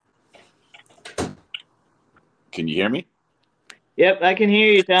Can you hear me? Yep, I can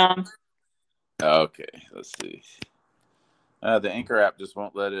hear you, Tom. Okay, let's see. The Anchor app just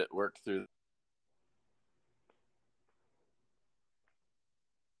won't let it work through.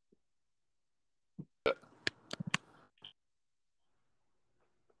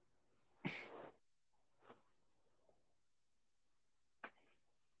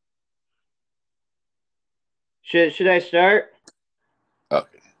 Should I start?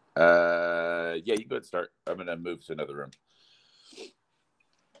 Okay. Yeah, you go ahead and start. I'm gonna move to another room.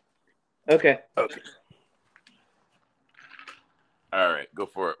 Okay. Okay. All right, go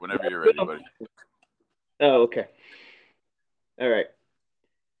for it. Whenever you're ready, buddy. Oh, okay. All right.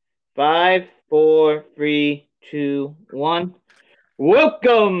 5, 4, 3, 2, 1.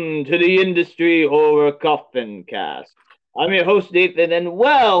 Welcome to the Industry Horror Coffin Cast. I'm your host, Nathan, and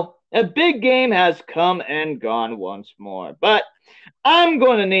a big game has come and gone once more. But I'm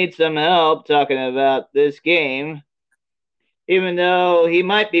going to need some help talking about this game, even though he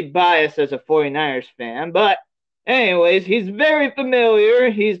might be biased as a 49ers fan. But anyways, he's very familiar.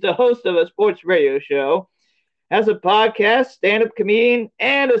 He's the host of a sports radio show, has a podcast, stand-up comedian,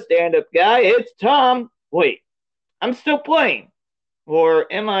 and a stand-up guy. It's Tom. Wait, I'm still playing.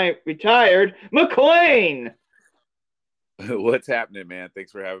 Or am I retired? McLean! What's happening, man?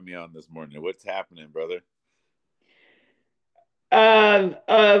 Thanks for having me on this morning. What's happening, brother? A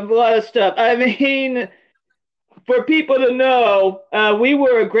lot of stuff. I mean, for people to know, we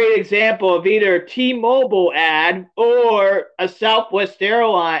were a great example of either a T-Mobile ad or a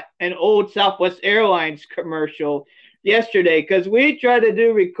an old Southwest Airlines commercial yesterday, because we tried to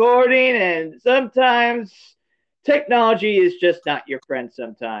do recording, and sometimes technology is just not your friend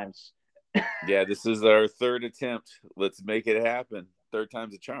sometimes. Yeah, this is our third attempt. Let's make it happen. Third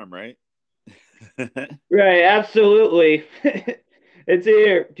time's a charm, right? Right, absolutely. It's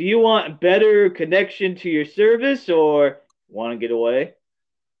here. Do you want better connection to your service or want to get away?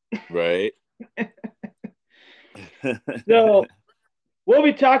 Right. So, we'll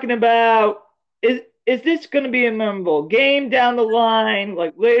be talking about is this going to be a memorable game down the line,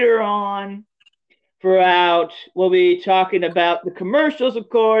 like later on throughout? We'll be talking about the commercials, of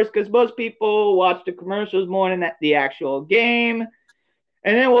course, because most people watch the commercials more than the actual game.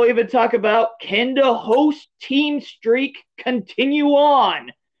 And then we'll even talk about, can the host team streak continue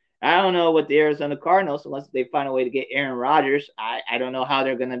on? I don't know what the Arizona Cardinals, unless they find a way to get Aaron Rodgers. I don't know how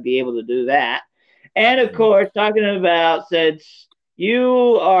they're going to be able to do that. And of course, talking about, since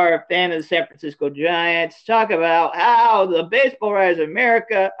you are a fan of the San Francisco Giants, talk about how the Baseball Writers of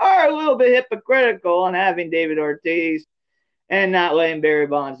America are a little bit hypocritical on having David Ortiz and not letting Barry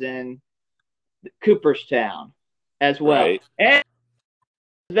Bonds in Cooperstown as well. Right. And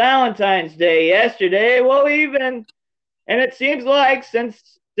Valentine's Day yesterday. And it seems like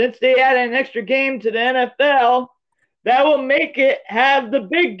since they added an extra game to the NFL, that will make it have the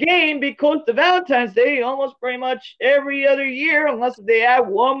big game be close to Valentine's Day almost pretty much every other year, unless they add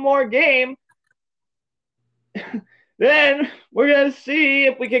one more game. Then we're going to see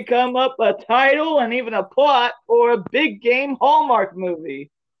if we can come up a title and even a plot for a big game Hallmark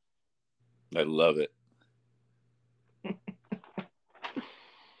movie. I love it.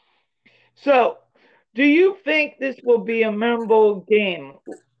 So, do you think this will be a memorable game?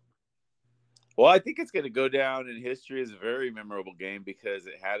 Well, I think it's going to go down in history as a very memorable game because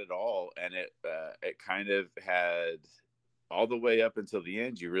it had it all, and it kind of had all the way up until the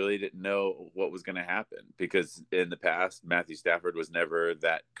end. You really didn't know what was going to happen because in the past, Matthew Stafford was never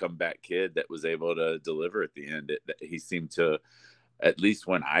that comeback kid that was able to deliver at the end. He seemed to, at least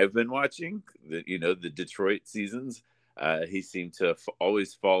when I've been watching the Detroit seasons, he seemed to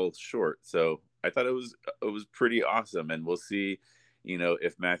always fall short. So I thought it was pretty awesome, and we'll see.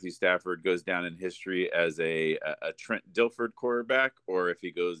 If Matthew Stafford goes down in history as a Trent Dilford quarterback, or if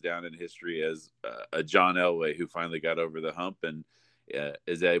he goes down in history as a John Elway who finally got over the hump and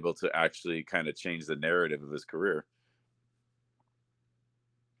is able to actually kind of change the narrative of his career.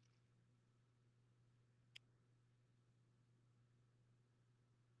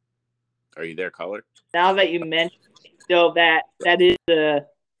 Are you there, caller? Now that you mentioned, so that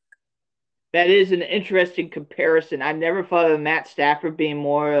is an interesting comparison. I've never thought of Matt Stafford being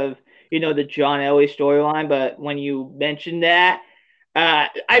more of, the John Elway storyline, but when you mentioned that,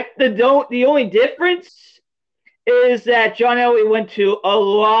 the only difference is that John Elway went to a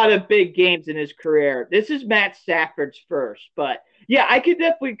lot of big games in his career. This is Matt Stafford's first, but yeah, I could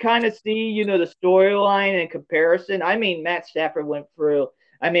definitely kind of see, the storyline and comparison. I mean, Matt Stafford went through,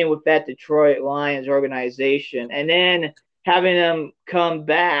 with that Detroit Lions organization, and then having them come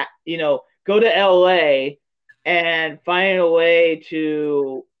back, go to LA and find a way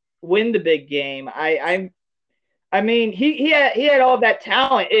to win the big game. I mean, he had all that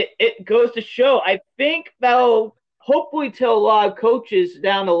talent. It goes to show. I think that'll hopefully tell a lot of coaches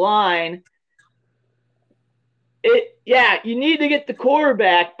down the line. You need to get the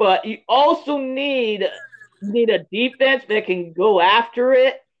quarterback, but you also need a defense that can go after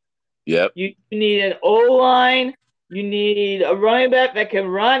it. Yep. You need an O line. You need a running back that can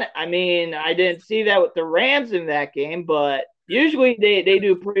run. I mean, I didn't see that with the Rams in that game, but usually they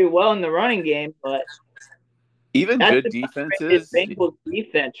do pretty well in the running game. But Even that's good the defenses, Bengals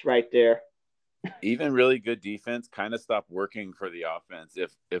defense right there. even really good defense kind of stop working for the offense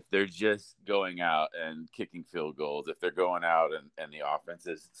if they're just going out and kicking field goals. If they're going out and the offense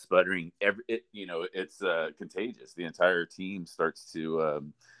is sputtering, it's contagious. The entire team starts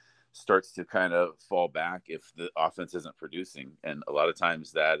to kind of fall back if the offense isn't producing, and a lot of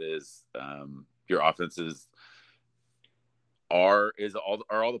times that is your offenses are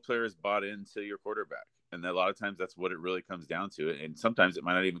all the players bought into your quarterback, and a lot of times that's what it really comes down to. And sometimes it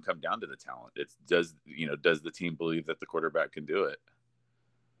might not even come down to the talent. It's does the team believe that the quarterback can do it?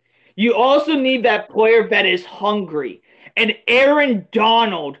 You also need that player that is hungry. And Aaron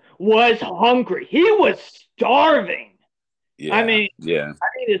Donald was hungry. He was starving. I Yeah, mean, yeah.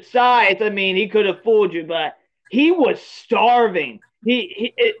 his size, I mean, he could have fooled you, but he was starving.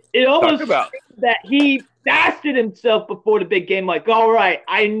 It Talk almost about seemed that he fasted himself before the big game. Like, all right,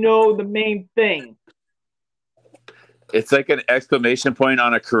 I know the main thing. it's like an exclamation point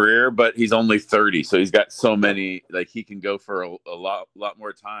on a career, but he's only 30, so he's got so many. Like he can go for a lot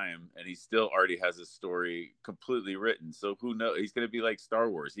more time, and he still already has his story completely written. So who knows? He's going to be like Star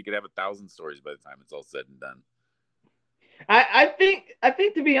Wars. He could have 1,000 stories by the time it's all said and done. I think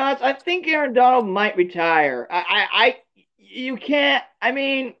to be honest, I think Aaron Donald might retire. You can't. I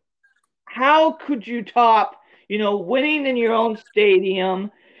mean, how could you top, winning in your own stadium?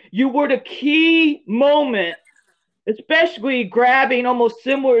 You were the key moment, especially grabbing almost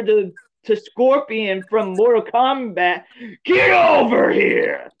similar to Scorpion from Mortal Kombat. Get over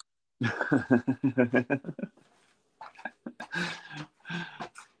here!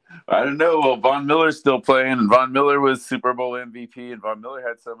 I don't know. Well, Von Miller's still playing, and Von Miller was Super Bowl MVP, and Von Miller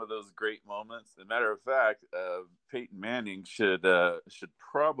had some of those great moments. As a matter of fact, Peyton Manning should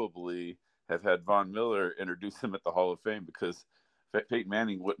probably have had Von Miller introduce him at the Hall of Fame, because Peyton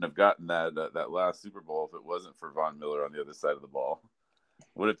Manning wouldn't have gotten that last Super Bowl if it wasn't for Von Miller on the other side of the ball.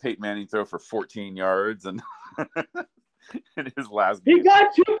 What did Peyton Manning throw for 14 yards and in his last game? He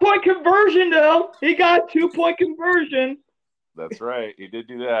got 2-point conversion, though. He got 2-point conversion. That's right. He did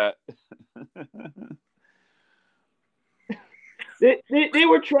do that. They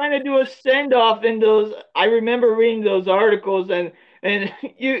were trying to do a send off in those. I remember reading those articles, and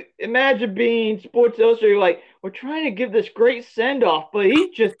you imagine being Sports Illustrated, like, we're trying to give this great send off, but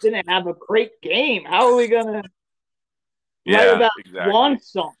he just didn't have a great game. How are we gonna write about exactly. one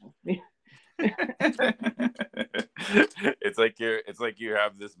song? It's like you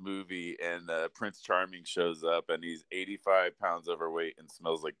have this movie and Prince Charming shows up and he's 85 pounds overweight and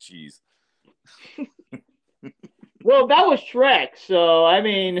smells like cheese. Well, that was Shrek, so I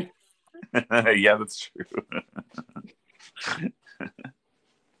mean, yeah, that's true.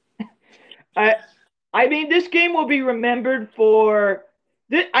 I mean, this game will be remembered for.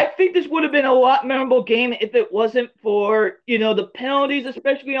 I think this would have been a lot memorable game if it wasn't for the penalties,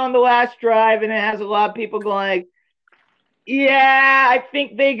 especially on the last drive, and it has a lot of people going like, "Yeah, I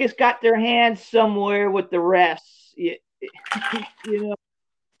think Vegas got their hands somewhere with the refs."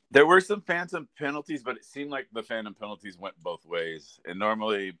 There were some phantom penalties, but it seemed like the phantom penalties went both ways. And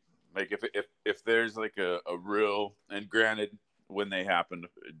normally, like if there's like a real, and granted, when they happened,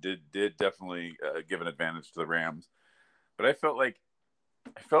 did definitely give an advantage to the Rams, but I felt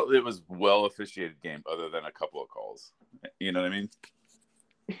it was well officiated game, other than a couple of calls. You know what I mean?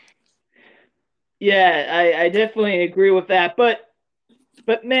 Yeah, I definitely agree with that. But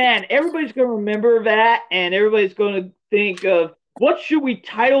man, everybody's going to remember that, and everybody's going to think of what should we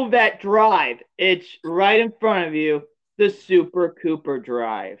title that drive? It's right in front of you, the Super Cooper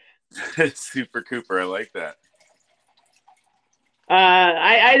drive. Super Cooper, I like that.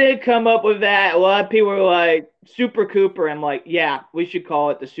 I didn't come up with that. A lot of people were like, Super Cooper. I'm like, yeah, we should call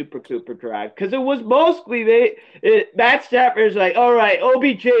it the Super Cooper drive. Because it was mostly Matt Stafford's like, all right,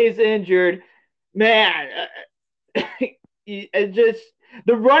 OBJ is injured. Man, it just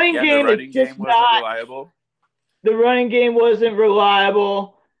the running game wasn't reliable. The running game wasn't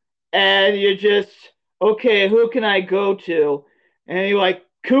reliable, and you're just, okay, who can I go to? And you're like,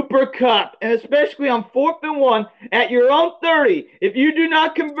 Cooper Kupp, and especially on 4th and 1 at your own 30. If you do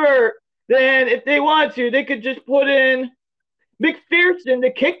not convert, then if they want to, they could just put in McPherson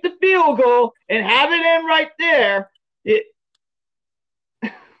to kick the field goal and have it in right there.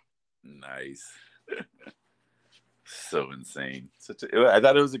 Nice. So insane. I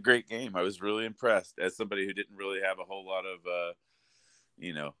thought it was a great game. I was really impressed as somebody who didn't really have a whole lot of,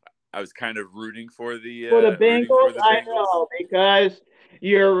 you know, I was kind of rooting for For the for Bengals, the I Bengals. know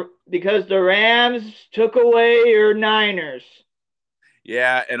because the Rams took away your Niners.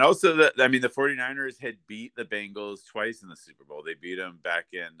 Yeah, and also the 49ers had beat the Bengals twice in the Super Bowl. They beat them back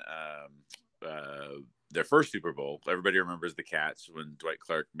in their first Super Bowl. Everybody remembers the catch when Dwight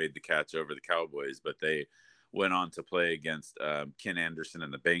Clark made the catch over the Cowboys, but they went on to play against Ken Anderson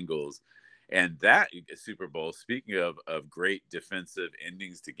and the Bengals. And that Super Bowl, speaking of great defensive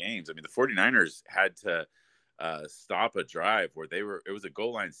endings to games, I mean, the 49ers had to stop a drive where it was a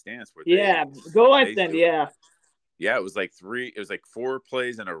goal line stance where Yeah, goal line they stand. Yeah, yeah, it was like four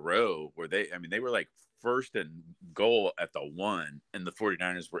plays in a row where they were like first and goal at the one, and the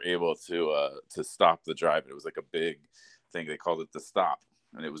 49ers were able to stop the drive. It was like a big thing. They called it the stop.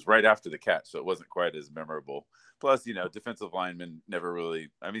 And it was right after the catch, so it wasn't quite as memorable. Plus, defensive linemen never really,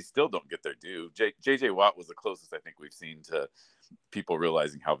 still don't get their due. JJ Watt was the closest I think we've seen to people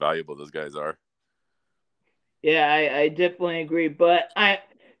realizing how valuable those guys are. yeah, I definitely agree. But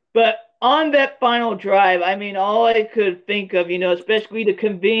on that final drive, I mean, all I could think of, especially to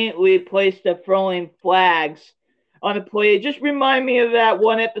conveniently place the throwing flags on the play, it just remind me of that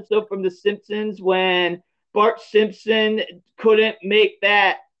one episode from The Simpsons when Bart Simpson couldn't make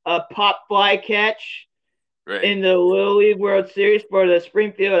that pop fly catch Right. in the Little League World Series for the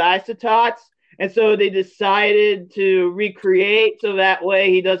Springfield Isotots. And so they decided to recreate so that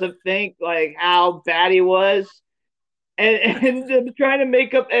way he doesn't think like how bad he was. And trying to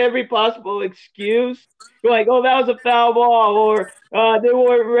make up every possible excuse. You're like, oh, that was a foul ball, or they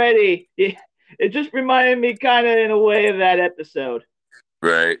weren't ready. It just reminded me kind of in a way of that episode.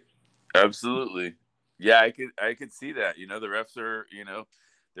 Right. Absolutely. Yeah, I could see that. The refs are,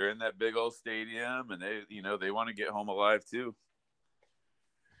 they're in that big old stadium and they want to get home alive too.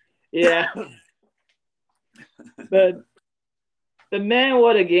 Yeah. But man,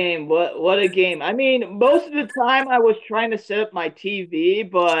 what a game! What a game! I mean, most of the time I was trying to set up my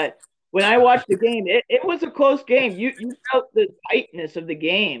TV, but when I watched the game, it was a close game. You felt the tightness of the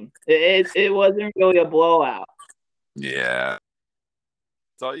game. It wasn't really a blowout. Yeah.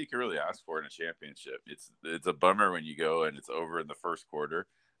 It's all you can really ask for in a championship. It's a bummer when you go and it's over in the first quarter,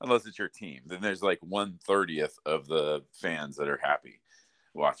 unless it's your team. Then there's like 1/30th of the fans that are happy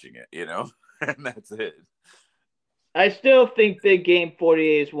watching it, and that's it. I still think Big Game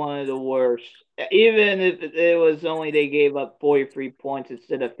 48 is one of the worst. Even if it was only they gave up 43 points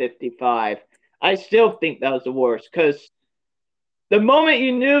instead of 55. I still think that was the worst because the moment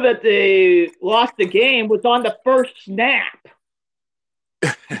you knew that they lost the game was on the first snap.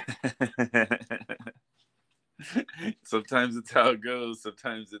 Sometimes it's how it goes.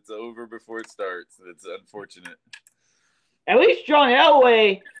 Sometimes it's over before it starts. It's unfortunate. At least John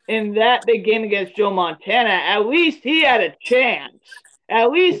Elway in that big game against Joe Montana, at least he had a chance.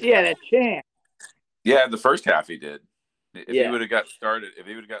 At least he had a chance. Yeah, the first half he did. If he Yeah. would have got started, if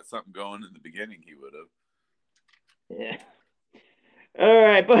he would have got something going in the beginning, he would have. Yeah. All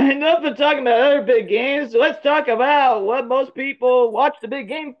right, but enough of talking about other big games. Let's talk about what most people watch the big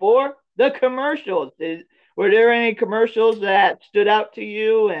game for: the commercials. Were there any commercials that stood out to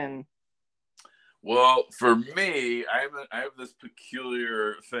you? And Well, for me, I have this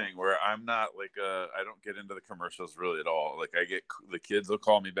peculiar thing where I'm not like I don't get into the commercials really at all. Like the kids will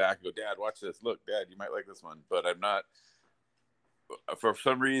call me back and go, "Dad, watch this. Look, Dad, you might like this one." But I'm not. For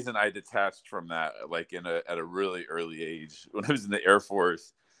some reason, I detached from that like at a really early age. When I was in the Air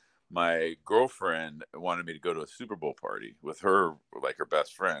Force, my girlfriend wanted me to go to a Super Bowl party with her, like her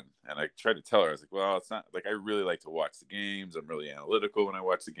best friend. And I tried to tell her, I was like, well, it's not like I really like to watch the games. I'm really analytical when I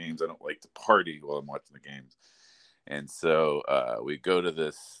watch the games. I don't like to party while I'm watching the games. And so we go to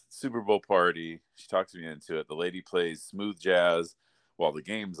this Super Bowl party. She talks me into it. The lady plays smooth jazz while the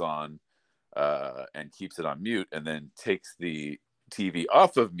game's on and keeps it on mute and then takes the TV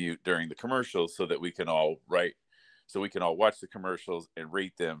off of mute during the commercials so that we can all watch the commercials and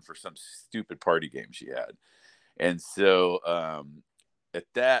rate them for some stupid party game she had. And so at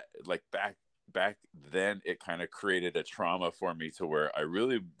that, like back then, it kind of created a trauma for me to where I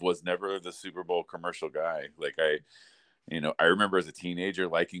really was never the Super Bowl commercial guy. Like I remember as a teenager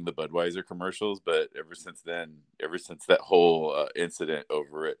liking the Budweiser commercials, but ever since that whole incident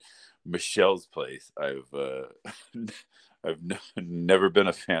over at Michelle's place, never been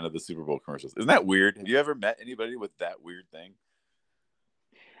a fan of the Super Bowl commercials. Isn't that weird? Have you ever met anybody with that weird thing?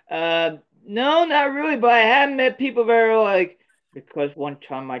 no, not really. But I have met people that are like, because one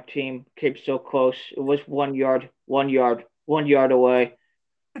time my team came so close. It was 1 yard, 1 yard, 1 yard away.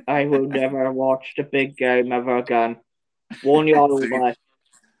 I will never watch the big game ever again. 1 yard so, you, away.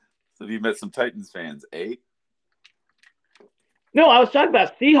 so you met some Titans fans, eh? No, I was talking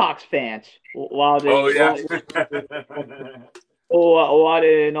about Seahawks fans. Oh yeah. Why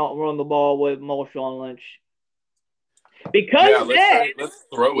did they not run the ball with Marshawn Lynch? Yeah, Because then, let's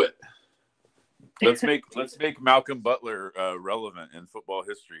throw it. Let's make Malcolm Butler relevant in football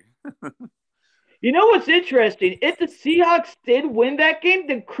history. you know what's interesting? If the Seahawks did win that game,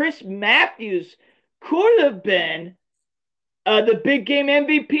 then Chris Matthews could have been the big game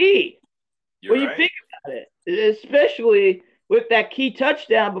MVP. You're When you right. think about it, especially with that key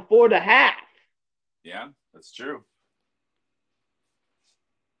touchdown before the half. Yeah, that's true.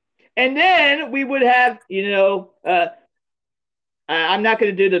 And then we would have, I'm not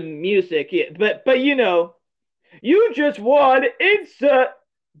going to do the music yet, but you just won. It's a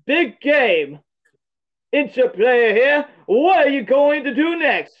big game. It's a player here. What are you going to do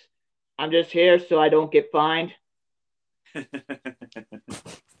next? I'm just here so I don't get fined.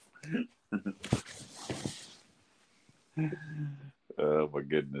 Oh my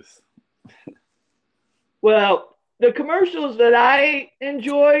goodness. Well, the commercials that I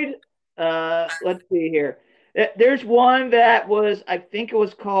enjoyed, let's see here. There's one that was, I think it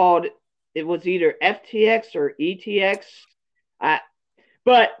was called, it was either FTX or ETX.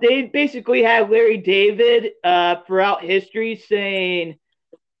 But they basically had Larry David throughout history saying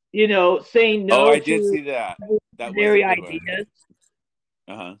Oh, no I did to see that. That was a revolutionary good one. ideas,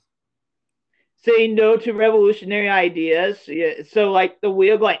 Uh-huh. saying no to revolutionary ideas. Yeah, so like the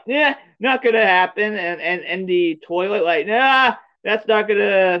wheel, like, yeah, not gonna happen, and the toilet, like, nah, that's not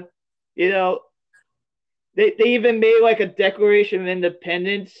gonna, you know. They even made like a Declaration of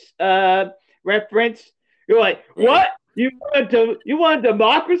Independence reference. You're like, Right. what? You want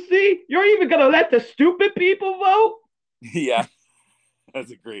democracy? You're even gonna let the stupid people vote? Yeah,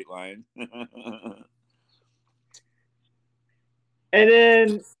 that's a great line. And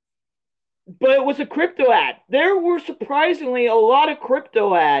then, but it was a crypto ad. There were surprisingly a lot of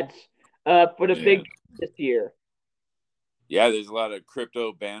crypto ads for the Yeah. big this year. Yeah, there's a lot of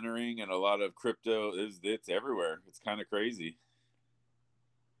crypto bannering and a lot of crypto it's everywhere. It's kind of crazy.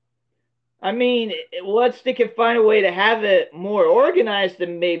 I mean, once they can find a way to have it more organized,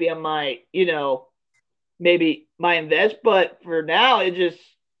 then maybe I might, maybe might invest. But for now, it just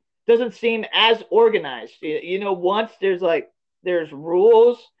doesn't seem as organized. Once there's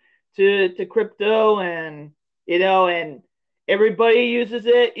rules to crypto, and everybody uses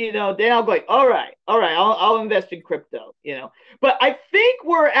it. Then I'll go like, all right, I'll invest in crypto. But I think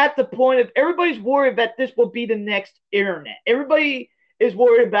we're at the point of everybody's worried that this will be the next internet. Everybody is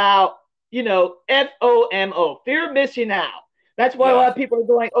worried about FOMO, fear of missing out. That's why a Yeah. lot of people are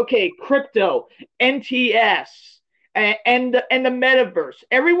going, okay, crypto, NTS, and the metaverse.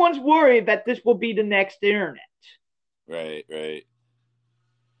 Everyone's worried that this will be the next internet. Right, right.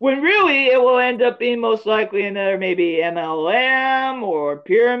 When really it will end up being most likely another maybe MLM or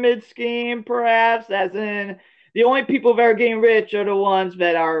pyramid scheme, perhaps, as in the only people that are getting rich are the ones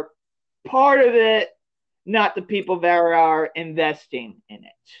that are part of it, not the people that are investing in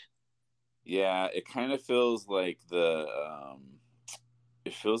it. Yeah, it kind of feels like it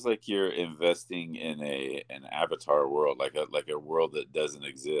feels like you're investing in an avatar world, like a world that doesn't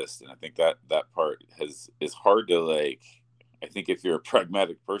exist. And I think that part has is hard to like. I think if you're a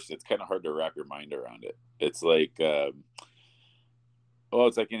pragmatic person, it's kind of hard to wrap your mind around it. It's like, well,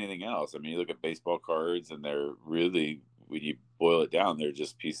 it's like anything else. I mean, you look at baseball cards, and they're really, when you boil it down, they're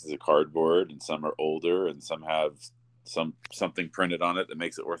just pieces of cardboard, and some are older, and some have something printed on it that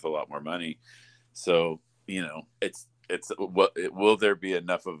makes it worth a lot more money. So it's what will there be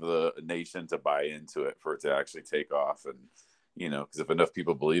enough of the nation to buy into it for it to actually take off? And because if enough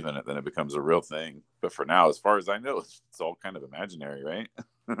people believe in it, then it becomes a real thing. But for now, as far as I know, it's all kind of imaginary,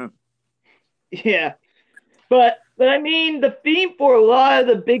 right? Yeah. But I mean, the theme for a lot of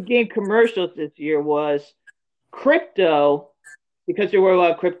the big game commercials this year was crypto, because there were a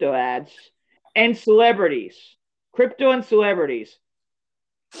lot of crypto ads, and celebrities. Crypto and celebrities.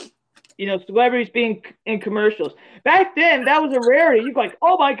 Celebrities being in commercials. Back then, that was a rarity. You're like,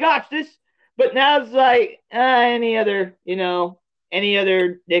 oh my gosh, this. But now it's like any other nickel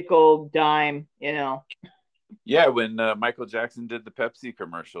dime. Yeah, when Michael Jackson did the Pepsi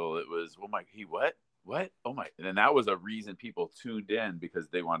commercial, it was, oh my, he what? Oh my, and that was a reason people tuned in because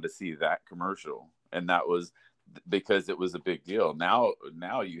they wanted to see that commercial, and that was because it was a big deal. Now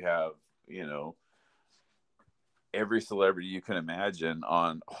you have every celebrity you can imagine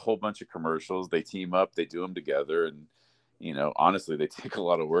on a whole bunch of commercials. They team up, they do them together, and honestly, they take a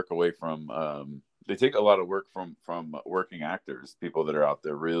lot of work away from they take a lot of work from working actors, people that are out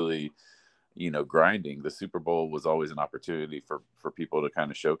there really, grinding. The Super Bowl was always an opportunity for people to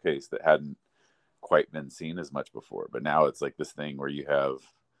kind of showcase that hadn't quite been seen as much before. But now it's like this thing where you have,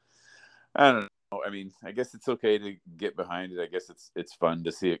 I don't know. I mean, I guess it's okay to get behind it. I guess it's fun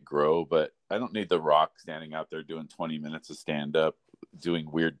to see it grow, but I don't need The Rock standing out there doing 20 minutes of stand up,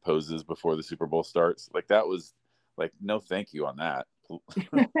 doing weird poses before the Super Bowl starts. Like that was like no thank you on that.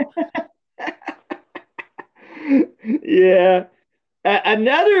 Yeah.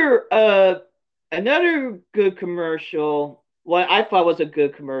 Another good commercial, what I thought was a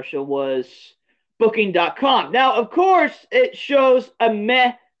good commercial was Booking.com. Now, of course, it shows a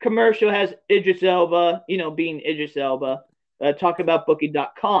meh commercial has Idris Elba, being Idris Elba, talking about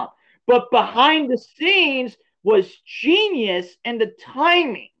Booking.com. But behind the scenes was genius and the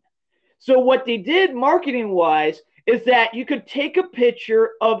timing. So what they did marketing wise is that you could take a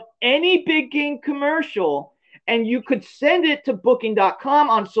picture of any big game commercial and you could send it to booking.com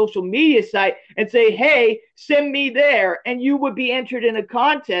on social media site and say, hey, send me there. And you would be entered in a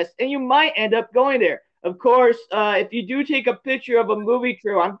contest and you might end up going there. Of course, if you do take a picture of a movie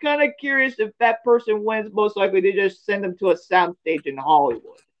crew, I'm kind of curious if that person wins. Most likely they just send them to a soundstage in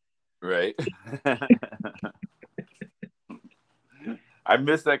Hollywood. Right. I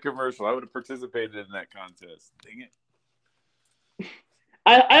missed that commercial. I would have participated in that contest. Dang it.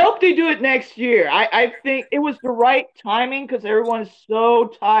 I hope they do it next year. I think it was the right timing because everyone's so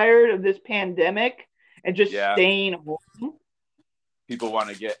tired of this pandemic and just staying home. People want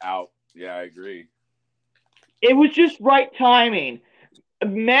to get out. Yeah, I agree. It was just right timing.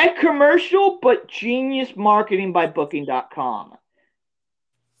 Mad commercial, but genius marketing by Booking.com.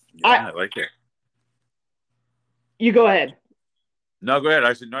 Yeah, I like it. You go ahead. No, go ahead.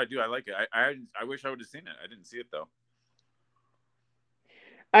 I said, no, I do. I like it. I wish I would have seen it. I didn't see it, though.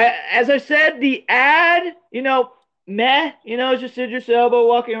 As I said, the ad, meh, it's just Idris Elba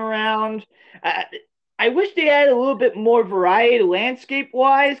walking around. I wish they had a little bit more variety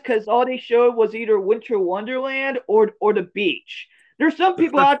landscape-wise because all they showed was either Winter Wonderland or the beach. There's some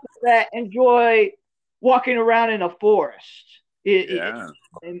people out there that enjoy walking around in a forest,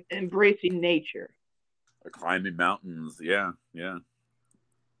 embracing nature. Or climbing mountains. Yeah, yeah.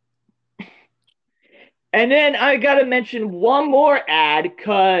 And then I got to mention one more ad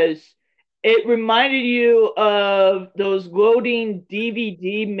because it reminded you of those loading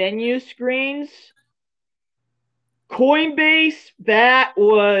DVD menu screens. Coinbase, that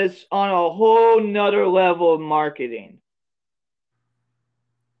was on a whole nother level of marketing.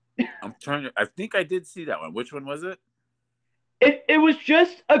 I think I did see that one. Which one was it? It was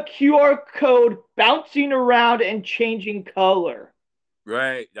just a QR code bouncing around and changing color.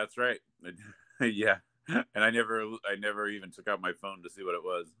 Right, that's right. Yeah. And I never even took out my phone to see what it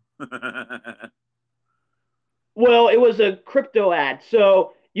was. Well, it was a crypto ad.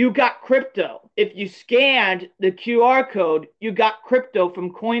 So you got crypto. If you scanned the QR code, you got crypto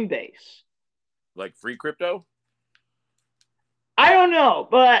from Coinbase. Like free crypto? I don't know,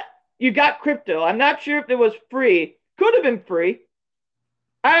 but you got crypto. I'm not sure if it was free. Could have been free.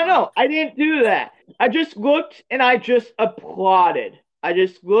 I don't know. I didn't do that. I just looked and I just applauded. I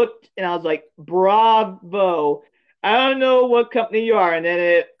just looked and I was like, bravo. I don't know what company you are. And then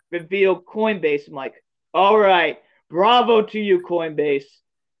it revealed Coinbase. I'm like, all right, bravo to you, Coinbase.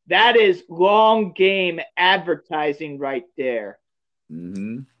 That is long game advertising right there.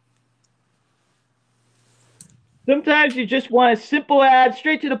 Mm-hmm. Sometimes you just want a simple ad,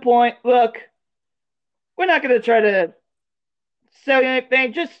 straight to the point. Look, we're not going to try to sell you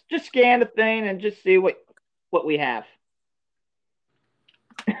anything. Just scan the thing and just see what we have.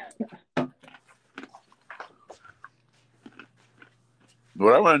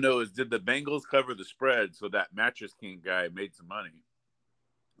 What I want to know is, did the Bengals cover the spread so that Mattress King guy made some money?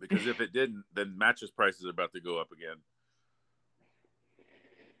 Because if it didn't, then mattress prices are about to go up again.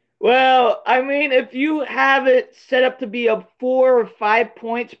 Well, I mean, if you have it set up to be a 4 or 5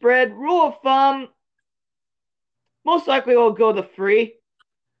 point spread, rule of thumb, most likely it'll go to free.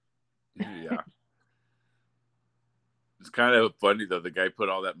 Yeah. It's kind of funny though. The guy put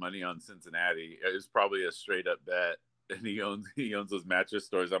all that money on Cincinnati. It was probably a straight up bet, and he owns those mattress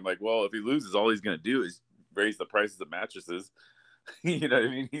stores. I'm like, well, if he loses, all he's going to do is raise the prices of mattresses. You know what I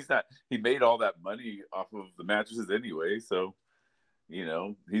mean? He made all that money off of the mattresses anyway. So,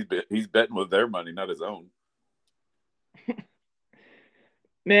 he's betting with their money, not his own.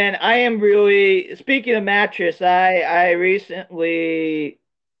 Man, I am really, speaking of mattress, I recently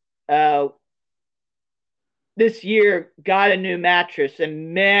this year got a new mattress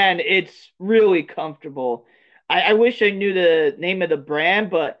and man, it's really comfortable. I wish I knew the name of the brand,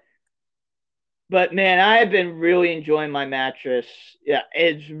 but man, I've been really enjoying my mattress. Yeah,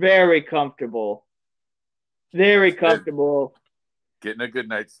 it's very comfortable. Very Good. comfortable. Getting a good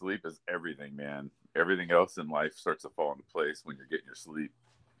night's sleep is everything, man. Everything else in life starts to fall into place when you're getting your sleep.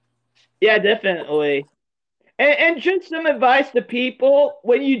 Yeah, definitely. And just some advice to people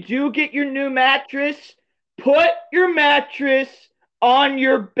when you do get your new mattress, put your mattress on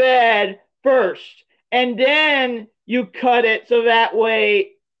your bed first, and then you cut it so that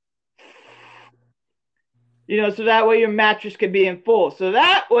way, so that way your mattress could be in full. So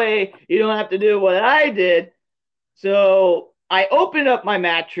that way you don't have to do what I did. So I opened up my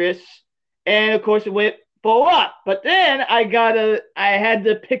mattress, and of course it went full up. But then I had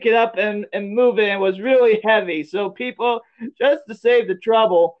to pick it up and move it. And it was really heavy. So people, just to save the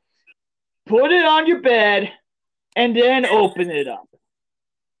trouble, put it on your bed and then open it up.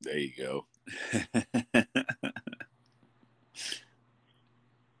 There you go.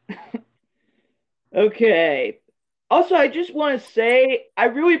 Okay. Also, I just want to say I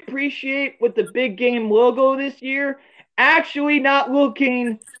really appreciate with the big game logo this year actually not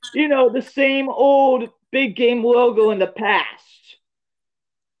looking, the same old big game logo in the past.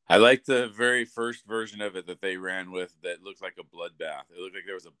 I like the very first version of it that they ran with that looked like a bloodbath. It looked like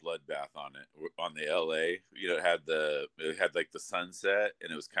there was a bloodbath on it on the LA. It had like the sunset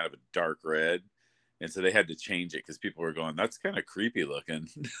and it was kind of a dark red. And so they had to change it because people were going, that's kind of creepy looking.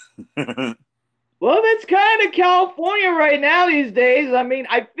 Well, that's kind of California right now these days. I mean,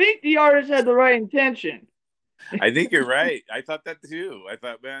 I think the artist had the right intention. I think you're right. I thought that too. I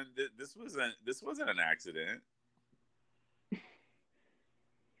thought, man, this wasn't an accident.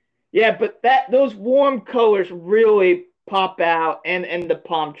 Yeah, but those warm colors really pop out, and the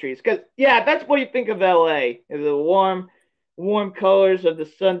palm trees. Because yeah, that's what you think of LA. Is the warm colors of the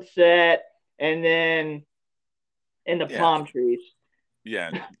sunset, and the Yeah, palm trees.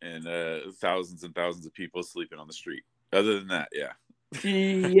 yeah, and thousands and thousands of people sleeping on the street. Other than that, yeah,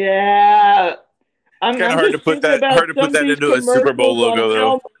 Yeah, it's kind of I'm just thinking about hard to put some of that these into a Super Bowl commercials on logo though.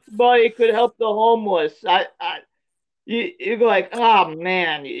 how much it could help the homeless. You're like, oh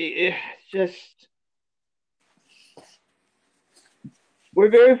man, it's just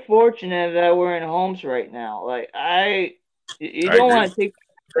we're very fortunate that we're in homes right now. Like you I don't agree. want to take it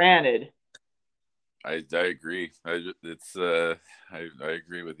for granted. I agree. I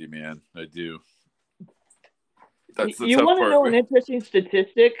agree with you, man. I do. That's the You tough want to part. know an interesting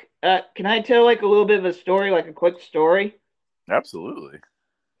statistic? Can I tell like a little bit of a story, like a quick story? Absolutely.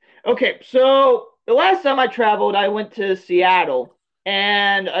 Okay, so the last time I traveled, I went to Seattle,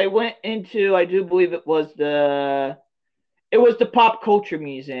 and I went into, I do believe it was the Pop Culture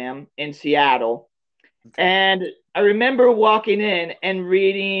Museum in Seattle. Okay. And I remember walking in and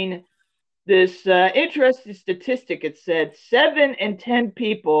reading this interesting statistic. It said 7 in 10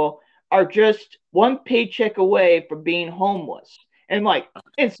 people are just one paycheck away from being homeless. And like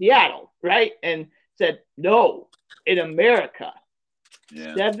in Seattle, right? And said, no, in America,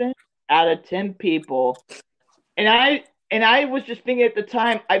 Yeah. 7 out of 10 people. And I was just thinking at the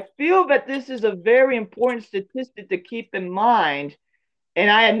time, I feel that this is a very important statistic to keep in mind.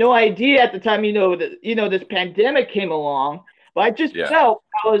 And I had no idea at the time, this pandemic came along, but I just Yeah. felt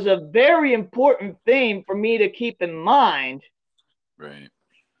that was a very important thing for me to keep in mind. Right.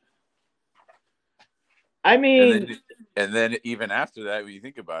 I And mean, then even after that, when you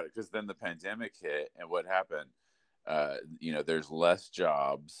think about it, because then the pandemic hit, and what happened? There's less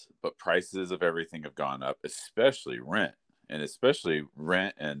jobs, but prices of everything have gone up, especially rent,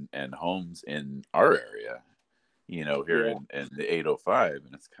 and homes in our area. Here yeah, in the 805,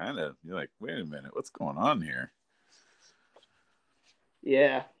 and it's kind of you're like, wait a minute, what's going on here?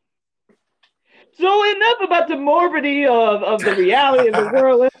 yeah. So enough about the morbidity of the reality of the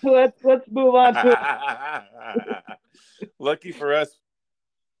world. Let's move on to. Lucky for us,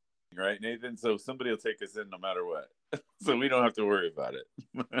 right, Nathan? So somebody will take us in no matter what, so we don't have to worry about it.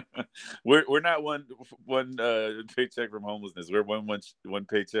 we're not one paycheck from homelessness. We're one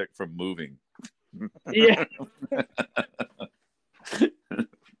paycheck from moving. Yeah.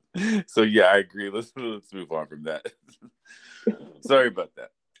 So yeah, I agree. Let's move on from that. Sorry about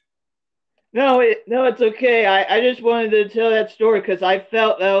that. No, it's okay. I just wanted to tell that story because I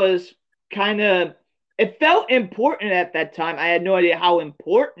felt that was kind of, it felt important at that time. I had no idea how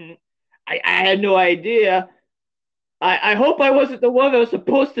important. I had no idea. I hope I wasn't the one that was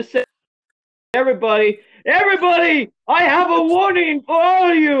supposed to say everybody, I have a warning for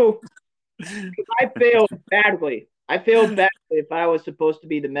all of you. I failed badly. I failed badly if I was supposed to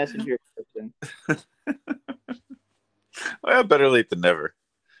be the messenger person. Well, better late than never.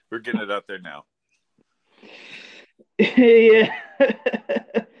 We're getting it out there now. Yeah.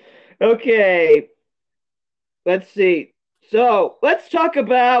 Okay. Let's see. So let's talk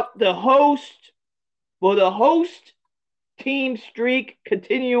about the host. Will the host team streak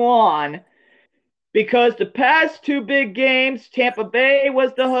continue on? Because the past two big games, Tampa Bay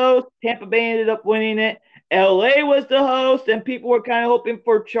was the host. Tampa Bay ended up winning it. LA was the host, and people were kind of hoping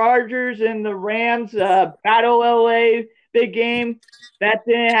for Chargers and the Rams battle LA big game. That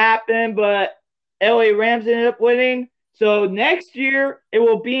didn't happen, but LA Rams ended up winning. So next year it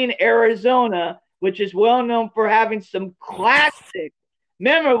will be in Arizona, which is well known for having some classic,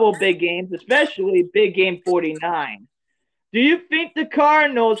 memorable big games, especially Big Game 49. Do you think the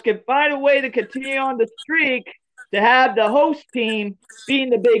Cardinals can find a way to continue on the streak to have the host team be in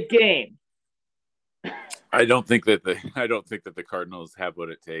the big game? I don't think that the Cardinals have what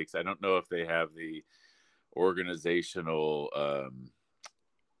it takes. I don't know if they have the organizational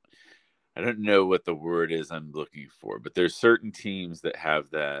I don't know what the word is I'm looking for, but there's certain teams that have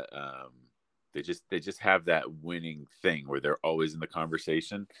that they just have that winning thing where they're always in the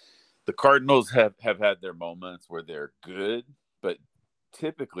conversation. The Cardinals have had their moments where they're good, but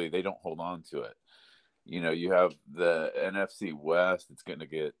typically they don't hold on to it. You have the NFC West.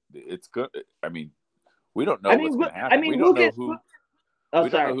 It's good. I mean, we don't know what's going to happen. We don't Look know at. who Oh, we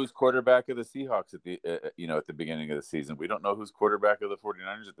don't know sorry. who's quarterback of the Seahawks at the beginning of the season. We don't know who's quarterback of the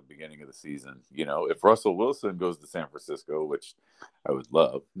 49ers at the beginning of the season. If Russell Wilson goes to San Francisco, which I would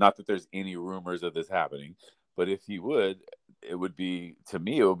love, not that there's any rumors of this happening, but if he would, it would be, to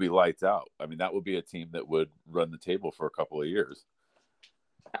me, it would be lights out. I mean, that would be a team that would run the table for a couple of years.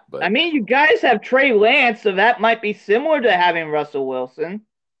 I But mean, you guys have Trey Lance, so that might be similar to having Russell Wilson.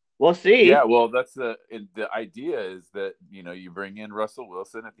 We'll yeah, see. well, that's the idea is that you bring in Russell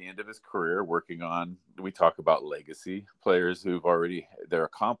Wilson at the end of his career, working on. We talk about legacy players who've already they're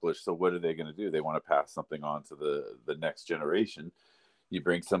accomplished. So what are they going to do? They want to pass something on to the next generation. You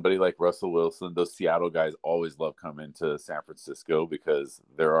bring somebody like Russell Wilson. Those Seattle guys always love coming to San Francisco because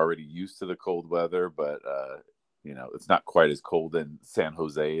they're already used to the cold weather, but it's not quite as cold in San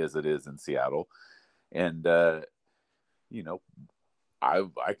Jose as it is in Seattle, and you know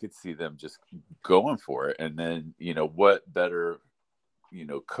I could see them just going for it. And then, what better,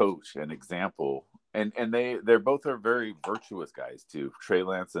 coach and example. They're both are very virtuous guys too. Trey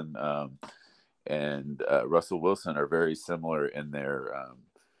Lance and Russell Wilson are very similar in their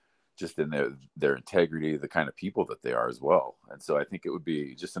just in their integrity, the kind of people that they are as well. And so I think it would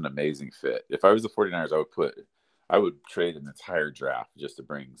be just an amazing fit. If I was the 49ers, I would trade an entire draft just to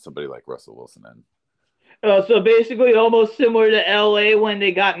bring somebody like Russell Wilson in. So basically, almost similar to LA when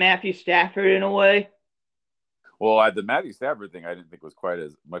they got Matthew Stafford in a way. Well, the Matthew Stafford thing I didn't think was quite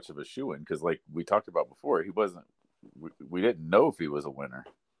as much of a shoe in because, like we talked about before, he wasn't. We didn't know if he was a winner.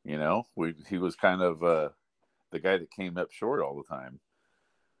 He was kind of the guy that came up short all the time.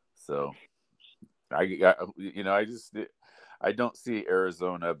 So I don't see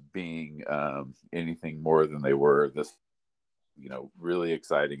Arizona being anything more than they were this. Really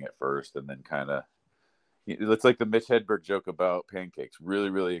exciting at first, and then kind of. It's like the Mitch Hedberg joke about pancakes.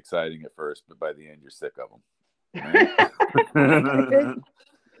 Really, really exciting at first, but by the end, you're sick of them. Right?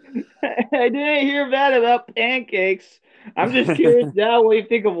 I didn't hear that about pancakes. I'm just curious now what you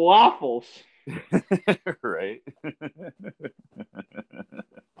think of waffles. Right.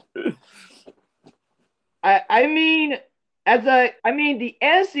 I mean, the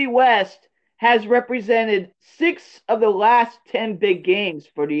NFC West has represented 6 of the last 10 big games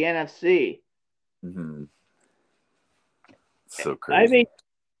for the NFC. Mm-hmm. So I crazy.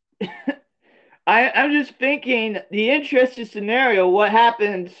 mean, I'm just thinking the interesting scenario. What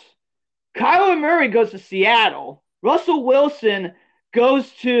happens? Kyler Murray goes to Seattle. Russell Wilson goes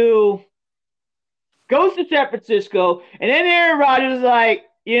to goes to San Francisco, and then Aaron Rodgers is like,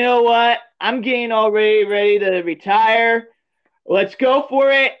 you know what? I'm getting already ready to retire. Let's go for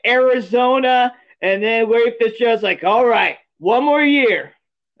it, Arizona. And then Larry Fitzgerald's like, all right, one more year.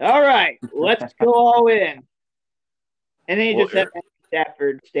 All right, let's go all in. And then you Well, just have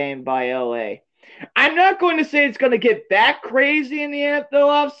Stafford staying by LA. I'm not going to say it's going to get that crazy in the NFL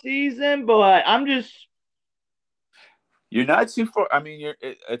offseason, but I'm just. you're not too far. I mean,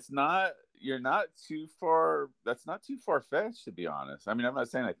 it's not. You're not too far. That's not too far fetched, to be honest. I mean, I'm not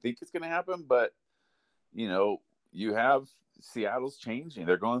saying I think it's going to happen, but you have Seattle's changing.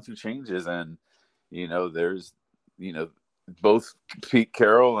 They're going through changes, and there's you know both Pete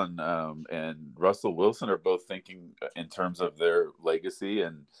Carroll and Russell Wilson are both thinking in terms of their legacy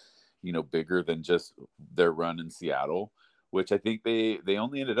and bigger than just their run in Seattle, which I think they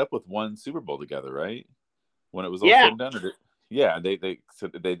only ended up with one Super Bowl together, right? When it was all Yeah. said and done, yeah, they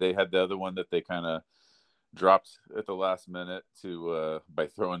had the other one that they kind of dropped at the last minute to by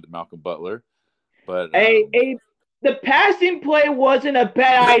throwing to Malcolm Butler. But the passing play wasn't a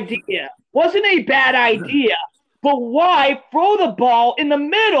bad idea. Wasn't a bad idea. But why throw the ball in the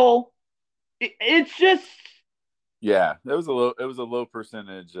middle? It's just yeah, it was a low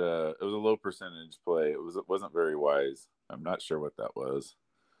percentage. It was a low percentage play. It wasn't very wise. I'm not sure what that was.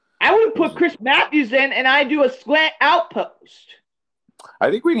 I would put Chris Matthews in, and I do a slant outpost.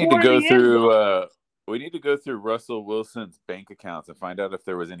 I think we need to go through. We need to go through Russell Wilson's bank accounts and find out if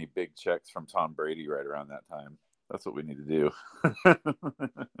there was any big checks from Tom Brady right around that time. That's what we need to do.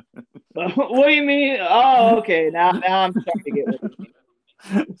 What do you mean? Oh, okay. Now I'm starting to get what you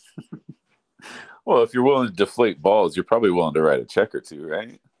mean. Well, if you're willing to deflate balls, you're probably willing to write a check or two,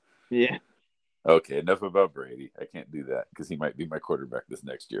 right? Yeah. Okay, enough about Brady. I can't do that because he might be my quarterback this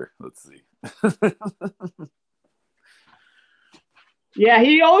next year. Let's see. Yeah,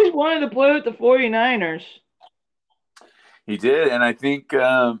 he always wanted to play with the 49ers. He did, and I think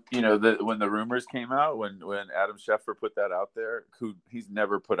when the rumors came out, when Adam Schefter put that out there, he's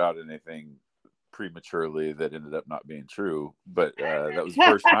never put out anything prematurely that ended up not being true. But that was the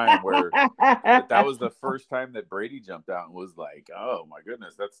first time that was the first time that Brady jumped out and was like, "Oh my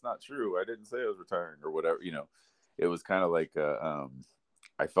goodness, that's not true. I didn't say I was retiring or whatever." It was kind of like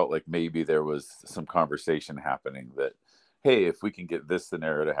I felt like maybe there was some conversation happening that, hey, if we can get this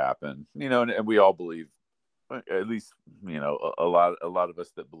scenario to happen, and we all believe. At least, a lot of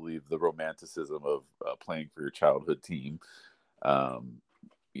us that believe the romanticism of playing for your childhood team. I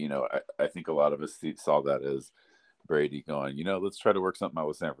think a lot of us saw that as Brady going, let's try to work something out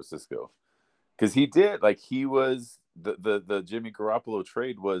with San Francisco. Because he did, like he was the Jimmy Garoppolo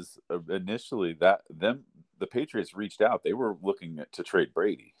trade was initially the Patriots reached out. They were looking to trade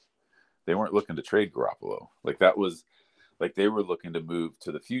Brady. They weren't looking to trade Garoppolo. Like that was like they were looking to move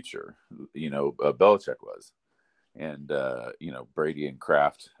to the future. Belichick was. And, Brady and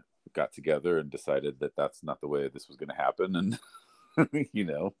Kraft got together and decided that that's not the way this was going to happen. And,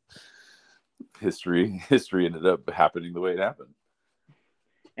 history ended up happening the way it happened.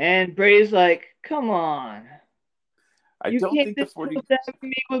 And Brady's like, come on. I don't think the 49ers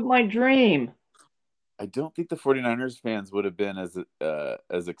me with my dream. I don't think the 49ers fans would have been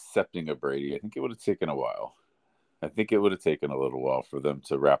as accepting of Brady. I think it would have taken a while. I think it would have taken a little while for them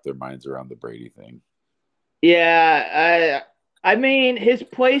to wrap their minds around the Brady thing. Yeah, I mean his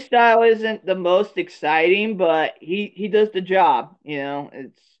play style isn't the most exciting, but he does the job. Yeah,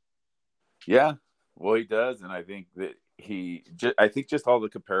 well he does, and I think that I think just all the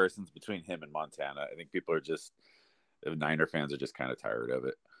comparisons between him and Montana. I think people are just Niner fans are just kind of tired of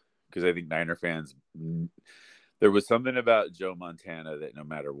it because I think Niner fans. There was something about Joe Montana that no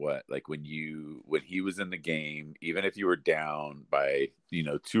matter what, like when he was in the game, even if you were down by,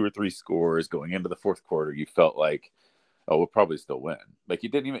 2 or 3 scores going into the fourth quarter, you felt like, oh, we'll probably still win. Like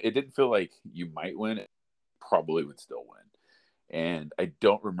it didn't feel like you might win. It probably would still win. And I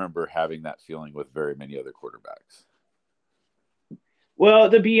don't remember having that feeling with very many other quarterbacks. Well,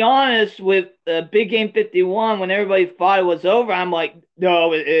 to be honest, with Big Game 51, when everybody thought it was over, I'm like,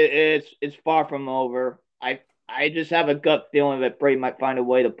 no, it's far from over. I just have a gut feeling that Brady might find a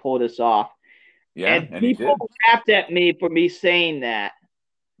way to pull this off. Yeah, and people laughed at me for me saying that.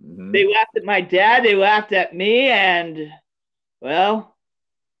 Mm-hmm. They laughed at my dad. They laughed at me, and well,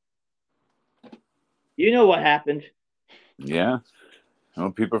 you know what happened. Yeah.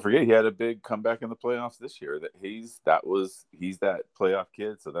 Well, people forget he had a big comeback in the playoffs this year. That he's that playoff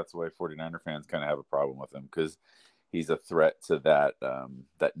kid, so that's why 49er fans kind of have a problem with him because he's a threat to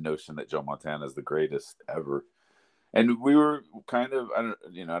that notion that Joe Montana is the greatest ever. And we were kind of I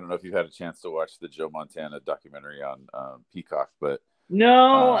don't know if you've had a chance to watch the Joe Montana documentary on Peacock, but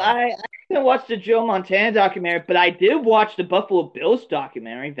no, I didn't watch the Joe Montana documentary, but I did watch the Buffalo Bills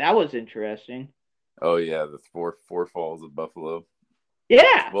documentary. That was interesting. Oh yeah, the four falls of Buffalo.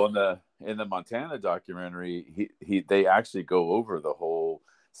 Yeah. Well, in the Montana documentary, they actually go over the whole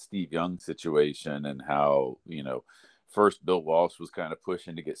Steve Young situation and how first Bill Walsh was kind of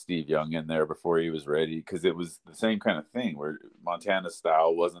pushing to get Steve Young in there before he was ready because it was the same kind of thing where Montana's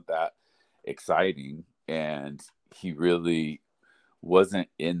style wasn't that exciting and he really wasn't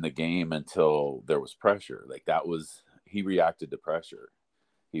in the game until there was pressure. Like he reacted to pressure.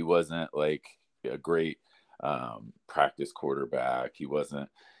 He wasn't like a great practice quarterback. He wasn't,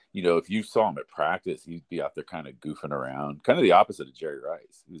 if you saw him at practice, he'd be out there kind of goofing around, kind of the opposite of Jerry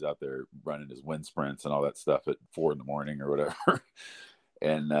Rice. He was out there running his wind sprints and all that stuff at 4 a.m. or whatever.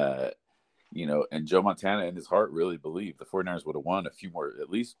 And and Joe Montana in his heart really believed the 49ers would have won a few more, at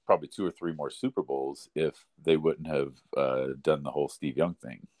least probably 2 or 3 more Super Bowls if they wouldn't have done the whole Steve Young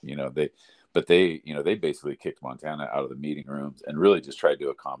thing. They basically kicked Montana out of the meeting rooms and really just tried to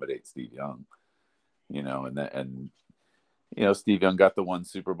accommodate Steve Young. Steve Young got the one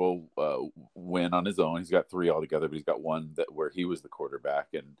Super Bowl win on his own. He's got 3 altogether, but he's got one where he was the quarterback.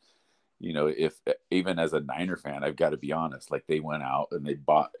 And if even as a Niner fan, I've got to be honest, like they went out and they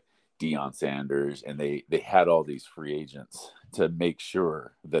bought Deion Sanders, and they had all these free agents to make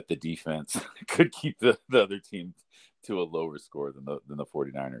sure that the defense could keep the other team to a lower score than the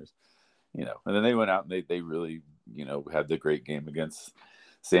 49ers. And then they went out and they really, had the great game against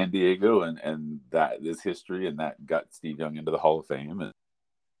San Diego, and that is history, and that got Steve Young into the Hall of Fame and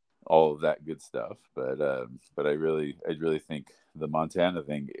all of that good stuff. But I really think the Montana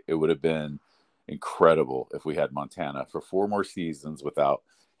thing, it would have been incredible if we had Montana for 4 more seasons without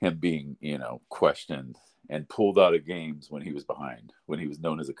him being, questioned and pulled out of games when he was behind, when he was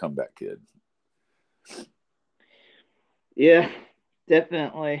known as a comeback kid. Yeah,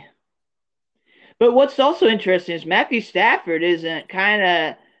 definitely. But what's also interesting is Matthew Stafford isn't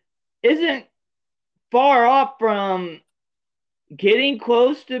far off from getting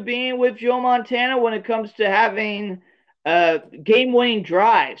close to being with Joe Montana when it comes to having game-winning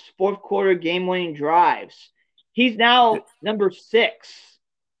drives, fourth quarter game-winning drives. He's now number 6.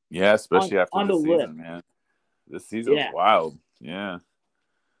 Yeah, especially after the season, list. man. This season was wild. Yeah.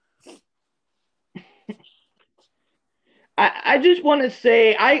 I just want to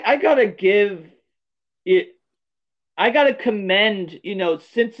say I gotta give it. I gotta commend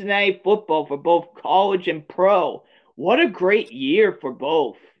Cincinnati football for both college and pro. What a great year for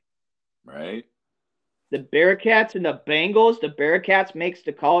both. Right. The Bearcats and the Bengals. The Bearcats makes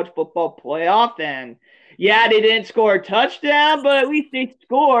the college football playoff, and yeah, they didn't score a touchdown, but at least they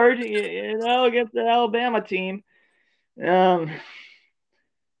scored, against the Alabama team. And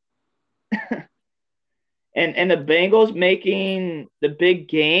the Bengals making the big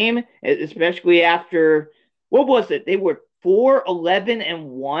game, especially after, what was it? They were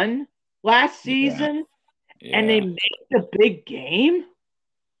 4-11-1 last season, and they made the big game.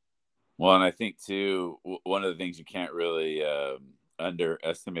 Well, and I think too, one of the things you can't really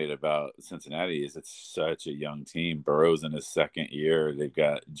underestimate about Cincinnati is it's such a young team. Burrow's in his 2nd year. They've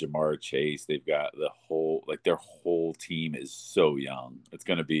got Jamar Chase. They've got their whole team is so young. It's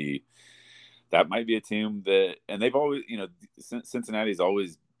going to be, that might be a team that, and they've always, Cincinnati's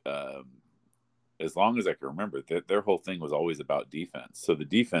always, as long as I can remember, their whole thing was always about defense. So the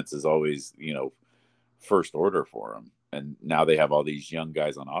defense is always, first order for them. And now they have all these young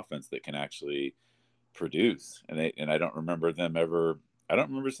guys on offense that can actually produce. And I don't remember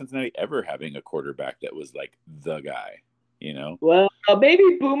Cincinnati ever having a quarterback that was like the guy, Well,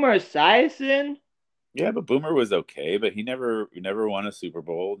 maybe Boomer Esiason. Yeah, but Boomer was okay, but he never won a Super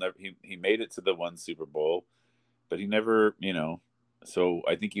Bowl. He made it to the one Super Bowl, but he never, So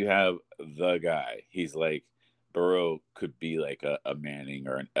I think you have the guy. He's like, Burrow could be like a Manning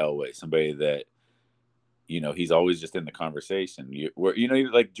or an Elway, somebody that, he's always just in the conversation.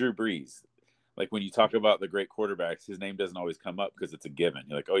 Like Drew Brees. Like when you talk about the great quarterbacks, his name doesn't always come up because it's a given.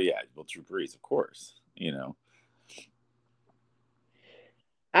 You're like, oh yeah, well, Drew Brees, of course.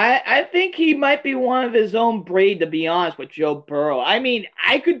 I think he might be one of his own breed, to be honest with Joe Burrow. I mean,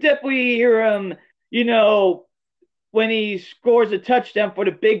 I could definitely hear him, when he scores a touchdown for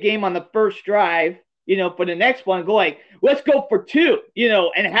the big game on the first drive, for the next one, go like, let's go for 2,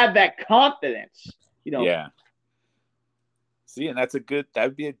 and have that confidence, Yeah. See, and that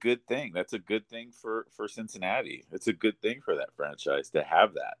would be a good thing. That's a good thing for Cincinnati. It's a good thing for that franchise to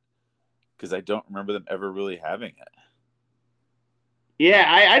have that, because I don't remember them ever really having it. Yeah,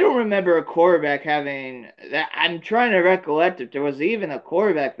 I don't remember a quarterback having that. I'm trying to recollect if there was even a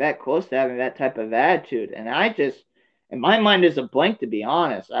quarterback that close to having that type of attitude. And in my mind, is a blank, to be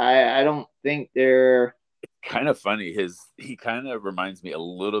honest. I don't think they're. Kind of funny. He kind of reminds me a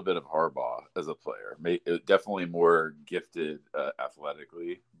little bit of Harbaugh as a player. Definitely more gifted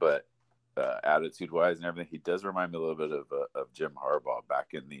athletically, but attitude-wise and everything, he does remind me a little bit of Jim Harbaugh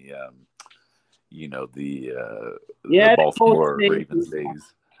back in the the Baltimore Ravens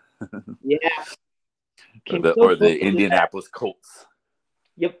days. Yeah. or the Indianapolis Colts.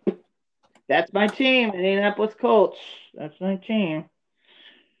 Yep. That's my team, Indianapolis Colts. That's my team.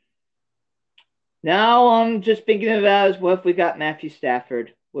 Now I'm just thinking about what if we got Matthew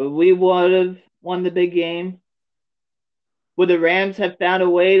Stafford? Would have won the big game? Would the Rams have found a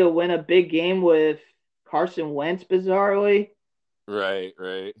way to win a big game with Carson Wentz, bizarrely? Right.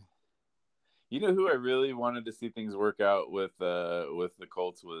 You know who I really wanted to see things work out with the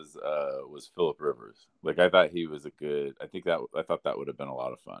Colts was Philip Rivers. Like I thought he was a good. I thought that would have been a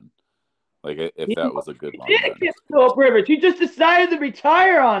lot of fun. Like if You that was a good did long run. get Philip Rivers. You just decided to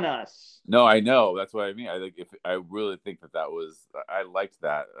retire on us. No, I know. That's what I mean. I think if I really think that was I liked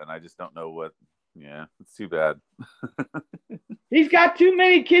that, and I just don't know what. Yeah, it's too bad. He's got too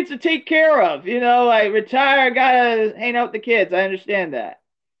many kids to take care of. Like retire, gotta hang out with the kids. I understand that.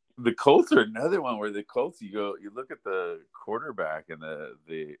 The Colts are another one where the Colts you look at the quarterback and the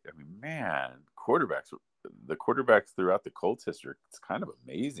I mean man the quarterbacks throughout the Colts history, it's kind of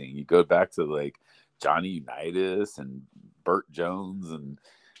amazing. You go back to like Johnny Unitas and Burt Jones, and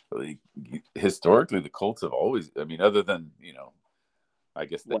like historically the Colts have always, I mean, other than I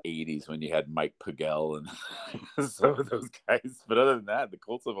guess the 80s when you had Mike Pagel and some of those guys, but other than that the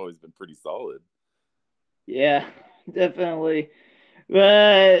Colts have always been pretty solid. Yeah, definitely.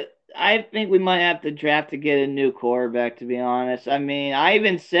 But I think we might have to draft to get a new quarterback, to be honest. I mean, I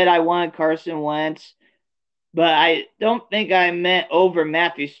even said I wanted Carson Wentz, but I don't think I meant over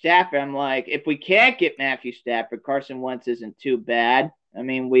Matthew Stafford. I'm like, if we can't get Matthew Stafford, Carson Wentz isn't too bad. I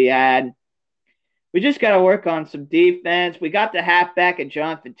mean, we just got to work on some defense. We got the halfback at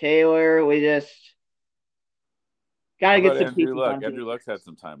Jonathan Taylor. We just got How to get about some Andrew pieces Luck? on Andrew defense. Luck's had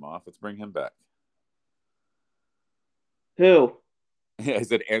some time off. Let's bring him back. Who? I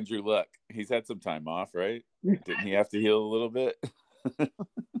said Andrew Luck. He's had some time off, right? Didn't he have to heal a little bit?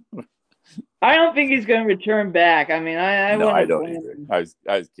 I don't think he's going to return back. I mean, I No, I wouldn't don't blame either. him.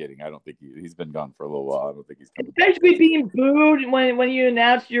 I was kidding. I don't think he's been gone for a little while. I don't think he's coming back Especially yet. being booed when you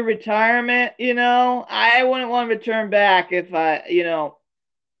announced your retirement, I wouldn't want to return back if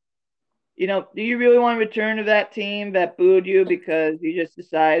do you really want to return to that team that booed you because you just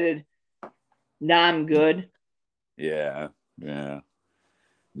decided, nah, I'm good? Yeah, yeah.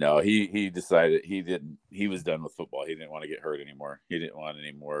 No, he decided he was done with football. He didn't want to get hurt anymore. He didn't want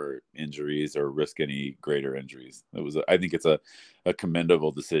any more injuries or risk any greater injuries. I think it's a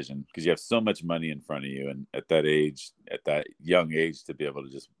commendable decision because you have so much money in front of you, and at that age, at that young age, to be able to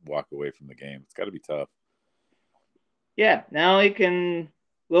just walk away from the game, it's got to be tough. Yeah, now he can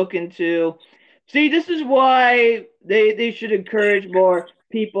look into. See, this is why they should encourage more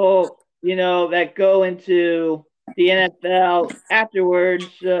people, that go into the NFL afterwards.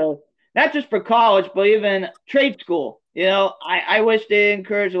 Not just for college, but even trade school. I wish they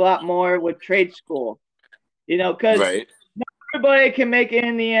encourage a lot more with trade school. Because Right. everybody can make it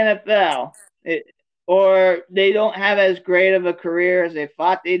in the NFL, or they don't have as great of a career as they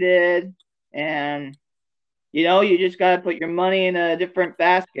thought they did, and you just got to put your money in a different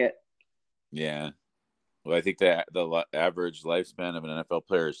basket. Yeah. Well, I think that the average lifespan of an NFL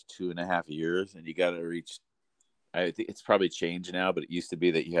player is 2.5 years, and you got to reach. I think it's probably changed now, but it used to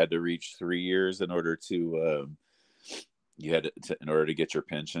be that you had to reach 3 years in order to in order to get your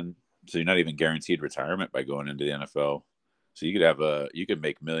pension. So you're not even guaranteed retirement by going into the NFL. So you could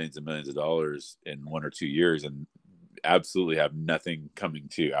make millions and millions of dollars in 1 or 2 years and absolutely have nothing coming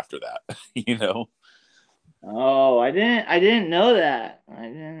to you after that. Oh, I didn't know that. I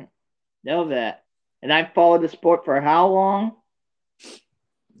didn't know that. And I followed the sport for how long?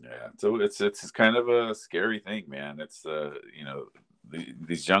 Yeah, so it's kind of a scary thing, man. It's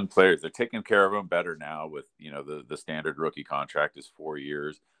these young players, they're taking care of them better now with the standard rookie contract is 4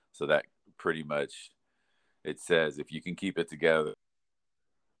 years, so that pretty much it says if you can keep it together,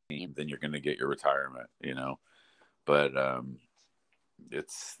 then you're going to get your retirement. But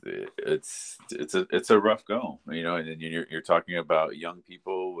it's a rough go, and then you're talking about young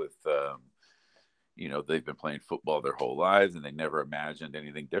people with they've been playing football their whole lives and they never imagined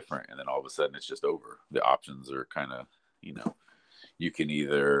anything different. And then all of a sudden it's just over. The options are kind of, you can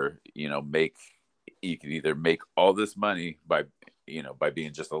either, make all this money by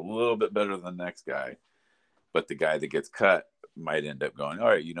being just a little bit better than the next guy. But the guy that gets cut might end up going, all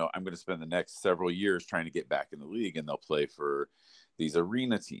right, I'm going to spend the next several years trying to get back in the league, and they'll play for these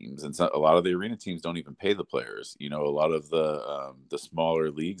arena teams, and so a lot of the arena teams don't even pay the players. A lot of the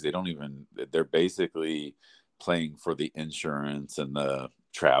smaller leagues, they're basically playing for the insurance and the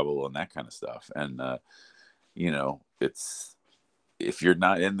travel and that kind of stuff. And it's if you're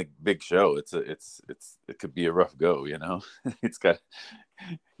not in the big show, it could be a rough go. It's got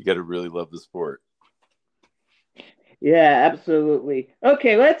you got to really love the sport. Yeah, absolutely.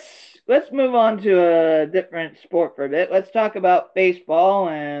 Okay, let's move on to a different sport for a bit. Let's talk about baseball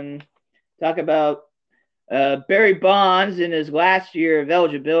and talk about Barry Bonds in his last year of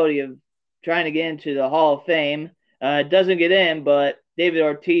eligibility of trying to get into the Hall of Fame. Doesn't get in, but David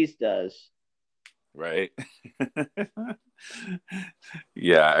Ortiz does. Right.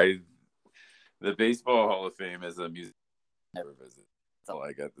 Yeah, The Baseball Hall of Fame is a museum I never visit. That's all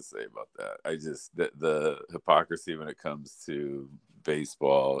I got to say about that. I just the hypocrisy when it comes to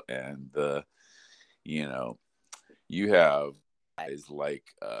baseball and the you know you have guys like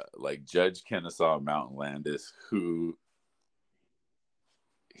Judge Kennesaw Mountain Landis who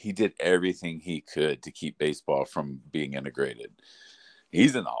he did everything he could to keep baseball from being integrated.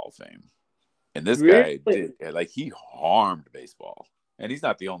 He's in the Hall of Fame. And this Really? guy did like he harmed baseball. And he's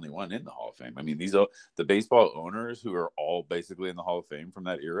not the only one in the Hall of Fame. I mean, these are the baseball owners who are all basically in the Hall of Fame from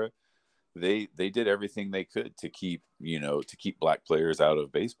that era. They did everything they could to keep, to keep black players out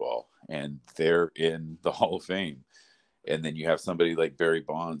of baseball. And they're in the Hall of Fame. And then you have somebody like Barry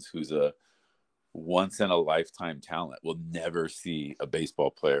Bonds, who's a once in a lifetime talent. Will never see a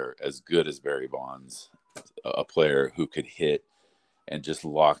baseball player as good as Barry Bonds, a player who could hit and just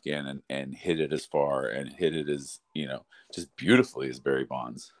lock in and hit it as far and hit it as, just beautifully as Barry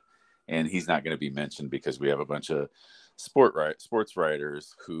Bonds. And he's not going to be mentioned because we have a bunch of sports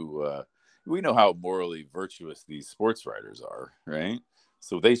writers who we know how morally virtuous these sports writers are, right?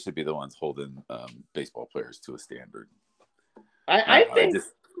 So they should be the ones holding baseball players to a standard. I It think,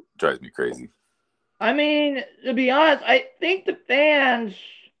 just drives me crazy. I mean, to be honest, I think the fans,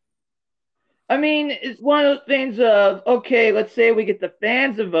 I mean, it's one of those things of, okay, let's say we get the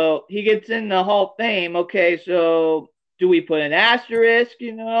fans to vote. He gets in the Hall of Fame. Okay, so do we put an asterisk,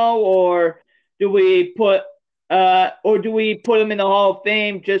 or do we put him in the Hall of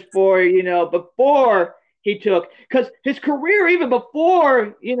Fame just for, before he took, because his career, even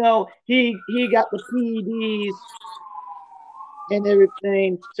before, he got the PEDs and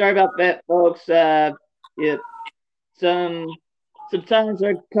everything. Sorry about that, folks. Yeah, some times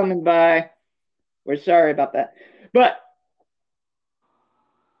are coming by. We're sorry about that. But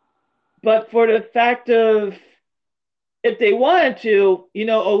for the fact of, if they wanted to,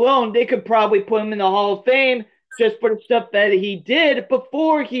 alone, they could probably put him in the Hall of Fame just for the stuff that he did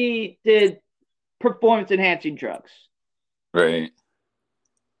before he did performance enhancing drugs. Right.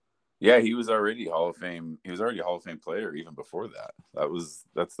 Yeah, he was already Hall of Fame. He was already a Hall of Fame player even before that.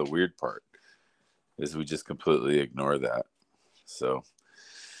 That's the weird part, is we just completely ignore that. So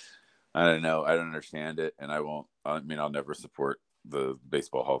I don't know. I don't understand it, and I won't. I mean, I'll never support the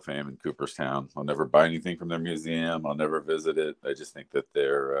Baseball Hall of Fame in Cooperstown. I'll never buy anything from their museum. I'll never visit it. I just think that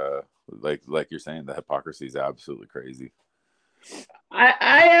they're like you're saying, the hypocrisy is absolutely crazy.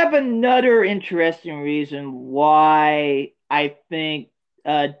 I have another interesting reason why I think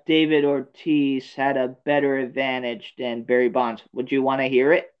David Ortiz had a better advantage than Barry Bonds. Would you want to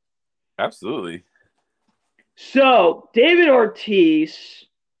hear it? Absolutely. So, David Ortiz,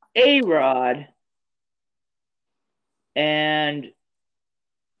 A-Rod, and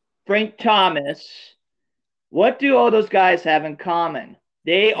Frank Thomas, what do all those guys have in common?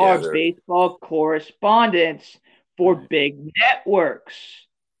 They Yeah, are baseball correspondents for big networks.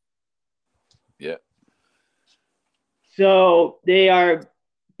 Yeah. So they are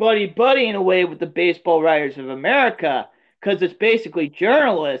buddy in a way with the Baseball Writers of America, because it's basically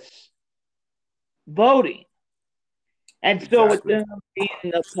journalists voting. And so with them being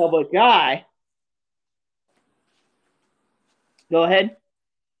in the public eye, go ahead.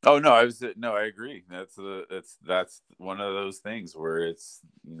 Oh no, I agree. That's one of those things where it's,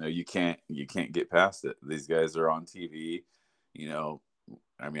 you can't get past it. These guys are on TV, I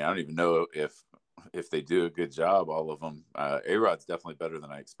mean, I don't even know if they do a good job, all of them. A-Rod's definitely better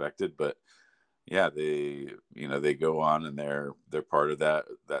than I expected, but yeah, they go on and they're part of that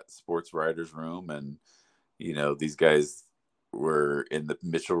sports writers room. And these guys were in the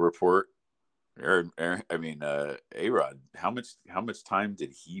Mitchell Report. A-Rod, how much time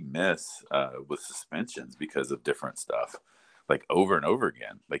did he miss with suspensions because of different stuff, like over and over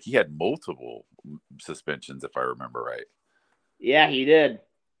again? Like he had multiple suspensions, if I remember right. Yeah, he did.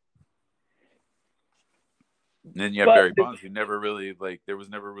 And then you have Barry Bonds, who never really, there was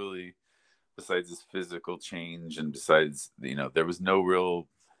never really, besides his physical change and besides, there was no real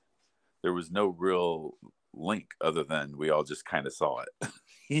link other than we all just kind of saw it.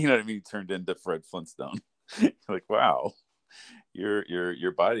 You know what I mean? He turned into Fred Flintstone. Like, wow,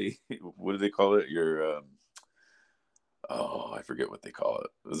 your body, what do they call it? I forget what they call it.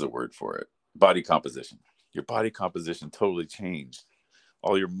 There's a word for it. Body composition. Your body composition totally changed.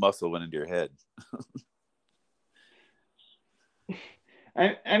 All your muscle went into your head.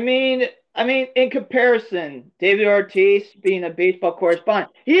 I mean, in comparison, David Ortiz being a baseball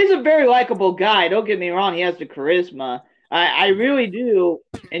correspondent, he is a very likable guy. Don't get me wrong; he has the charisma. I really do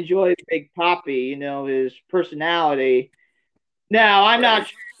enjoy Big Papi. His personality. Now, I'm not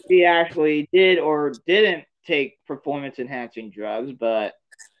sure if he actually did or didn't take performance enhancing drugs, but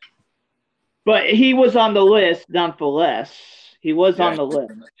But he was on the list, nonetheless. He was on Yeah, the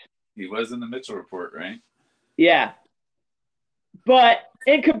list. he was in the Mitchell report, right? Yeah. But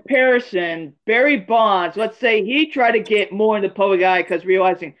in comparison, Barry Bonds, let's say he tried to get more in the public eye because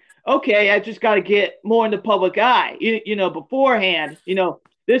realizing, okay, I just got to get more in the public eye. Beforehand,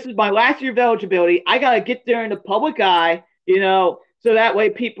 this is my last year of eligibility. I got to get there in the public eye, so that way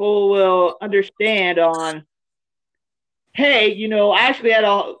people will understand on, hey, I actually had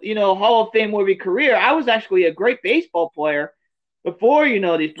a, Hall of Fame worthy career. I was actually a great baseball player before,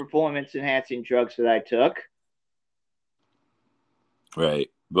 these performance enhancing drugs that I took. Right.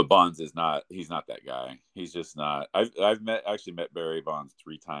 But Bonds is not. He's not that guy. He's just not. I've met Barry Bonds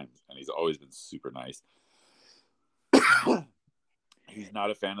 3 times, and he's always been super nice. He's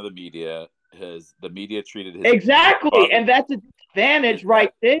not a fan of the media. The media treated his Exactly, father, and that's a disadvantage his dad.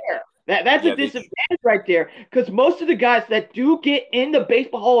 right there. That's a Yeah, disadvantage right there because most of the guys that do get in the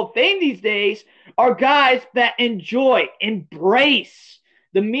Baseball Hall of Fame these days are guys that enjoy, embrace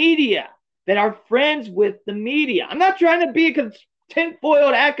the media, that are friends with the media. I'm not trying to be a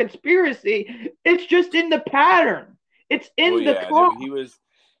tinfoiled hat conspiracy. It's just in the pattern. It's Well, in the yeah, club.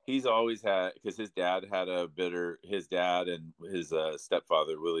 he's always had, because his dad had a bitter, his dad and his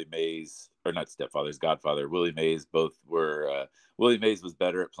stepfather Willie Mays, or not stepfather, his godfather Willie Mays, both were Willie Mays was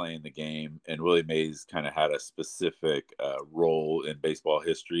better at playing the game, and Willie Mays kind of had a specific role in baseball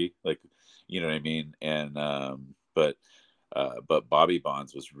history, like, you know what I mean, and but Bobby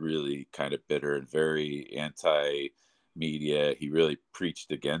Bonds was really kind of bitter and very anti media. He really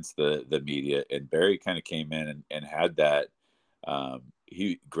preached against the media, and Barry kind of came in and had that.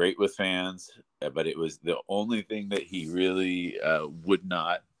 He great with fans, but it was the only thing that he really would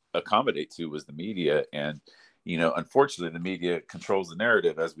not accommodate to was the media. And unfortunately, the media controls the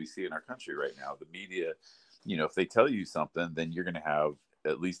narrative, as we see in our country right now. The media, if they tell you something, then you're going to have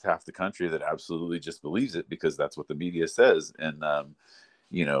at least half the country that absolutely just believes it because that's what the media says. And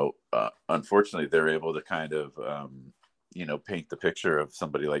unfortunately, they're able to kind of paint the picture of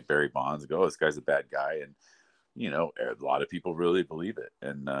somebody like Barry Bonds and go, oh, this guy's a bad guy. And a lot of people really believe it.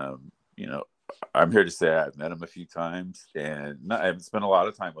 And I'm here to say I've met him a few times, and I haven't spent a lot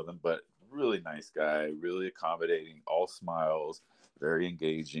of time with him, but really nice guy, really accommodating, all smiles, very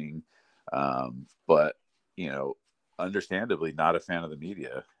engaging. But understandably not a fan of the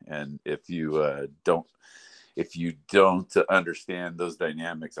media. And if you don't understand those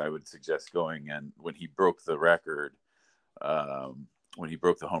dynamics, I would suggest going in when he broke the record, when he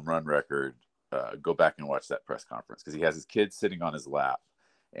broke the home run record. Go back and watch that press conference because he has his kids sitting on his lap,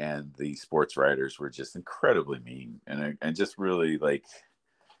 and the sports writers were just incredibly mean and just really like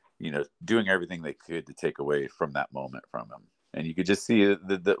doing everything they could to take away from that moment from him. And you could just see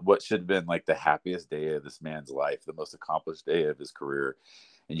what should have been like the happiest day of this man's life, the most accomplished day of his career,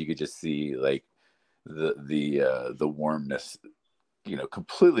 and you could just see like the warmness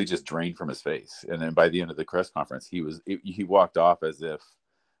completely just drained from his face. And then by the end of the press conference, he walked off as if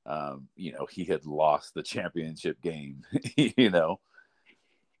he had lost the championship game.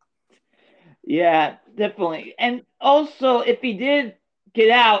 Yeah, definitely. And also, if he did get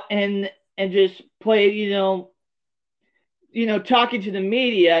out and just play, talking to the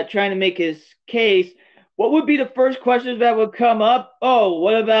media, trying to make his case, what would be the first questions that would come up? Oh,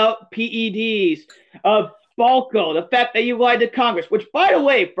 what about PEDs? Balco, the fact that you lied to Congress, which, by the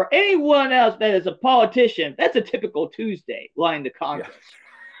way, for anyone else that is a politician, that's a typical Tuesday, lying to Congress.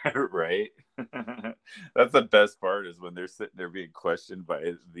 Yeah. Right. That's the best part is when they're sitting there being questioned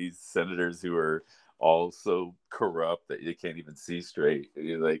by these senators who are all so corrupt that you can't even see straight.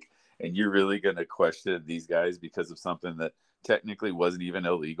 You're like, and you're really going to question these guys because of something that technically wasn't even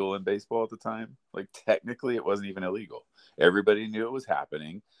illegal in baseball at the time. Like technically it wasn't even illegal. Everybody knew it was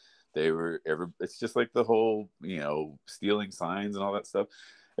happening. It's just like the whole, stealing signs and all that stuff.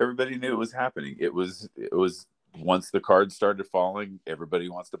 Everybody knew it was happening. It was once the cards started falling, everybody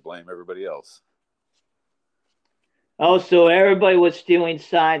wants to blame everybody else. Also, everybody was stealing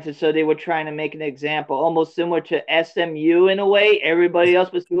signs, and so they were trying to make an example, almost similar to SMU in a way. Everybody else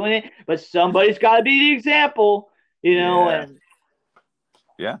was doing it, but somebody's got to be the example, Yeah. and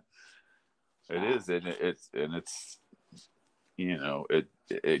Yeah, it is. And it's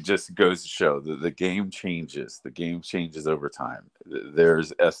it just goes to show that the game changes. The game changes over time.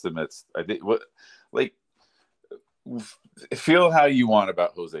 There's estimates. I think what like feel how you want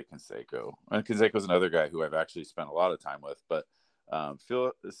about Jose Canseco. Canseco's another guy who I've actually spent a lot of time with, but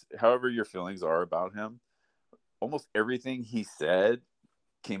feel however your feelings are about him. Almost everything he said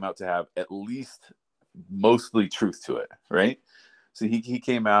came out to have at least mostly truth to it, right? So he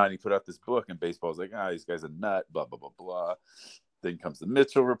came out and he put out this book, and baseball's like, this guy's a nut, blah blah blah blah. Then comes the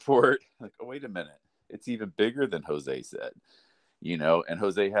Mitchell report. Like, oh, wait a minute. It's even bigger than Jose said, and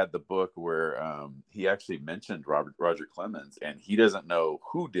Jose had the book where he actually mentioned Roger Clemens, and he doesn't know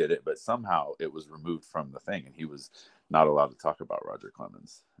who did it, but somehow it was removed from the thing, and he was not allowed to talk about Roger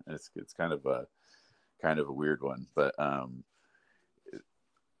Clemens. And it's kind of a weird one, but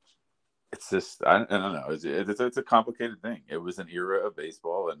it's just I don't know. It's a complicated thing. It was an era of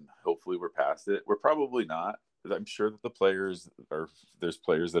baseball, and hopefully we're past it. We're probably not. I'm sure that there's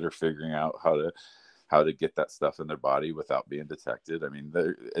players that are figuring out how to get that stuff in their body without being detected. I mean,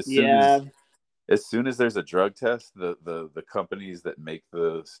 as soon as there's a drug test, the companies that make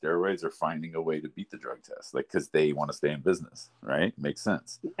the steroids are finding a way to beat the drug test, like because they want to stay in business, right? Makes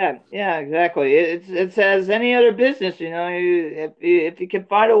sense. Yeah, exactly. It's as any other business, if you can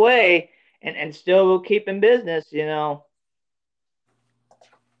find a way and still keep in business, it's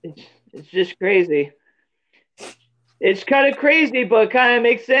just crazy. It's kind of crazy, but it kind of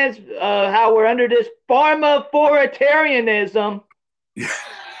makes sense how we're under this pharmaforitarianism.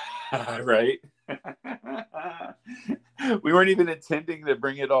 Right. We weren't even intending to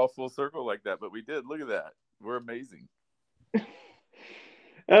bring it all full circle like that, but we did. Look at that. We're amazing.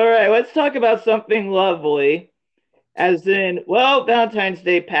 All right, let's talk about something lovely. As in, well, Valentine's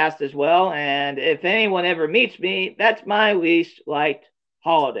Day passed as well, and if anyone ever meets me, that's my least liked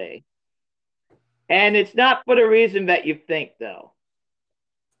holiday. And it's not for the reason that you think, though.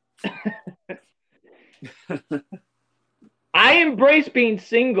 I embrace being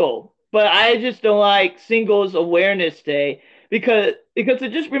single, but I just don't like Singles Awareness Day because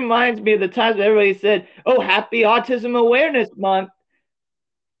it just reminds me of the times when everybody said, "Oh, Happy Autism Awareness Month."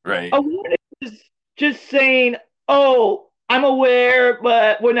 Right. Awareness is just saying, "Oh, I'm aware,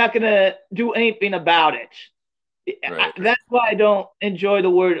 but we're not gonna do anything about it." Right. That's why I don't enjoy the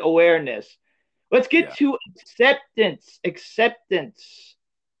word awareness. Let's get to acceptance. Acceptance.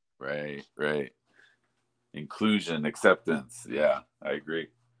 Right. Inclusion, acceptance. Yeah, I agree.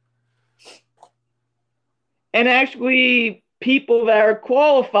 And actually, people that are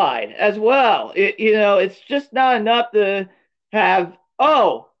qualified as well. It's just not enough to have,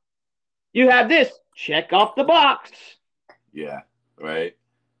 oh, you have this, check off the box. Yeah, right.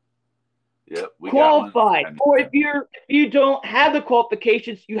 Yep, we qualified. got one. Or if you don't have the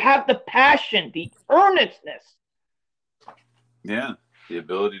qualifications, you have the passion, the earnestness. Yeah, the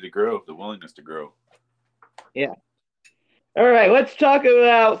ability to grow, the willingness to grow. Yeah. All right, let's talk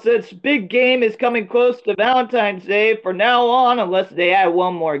about, since big game is coming close to Valentine's Day from now on, unless they add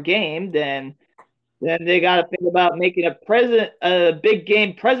one more game, then they got to think about making a big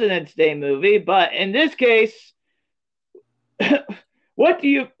game President's Day movie. But in this case, what do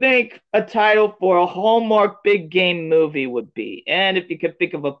you think a title for a Hallmark big game movie would be? And if you could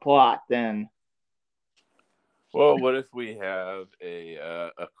think of a plot, then. Well, what if we have a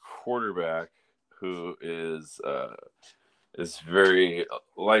quarterback who is very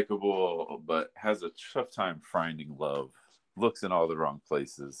likable, but has a tough time finding love, looks in all the wrong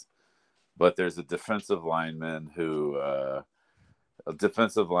places, but there's a defensive lineman who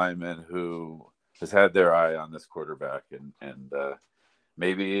has had their eye on this quarterback, and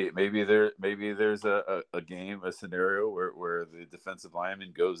maybe there's a scenario where the defensive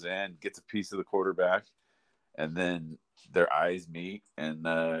lineman goes in, gets a piece of the quarterback, and then their eyes meet, and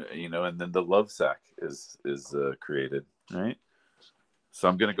and then the love sack is created, right? So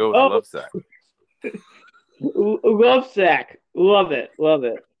I'm gonna go with love sack. Love sack, love it.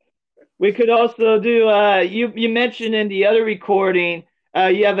 We could also do. You mentioned in the other recording,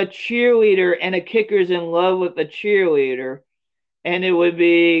 you have a cheerleader and a kicker's in love with a cheerleader, and it would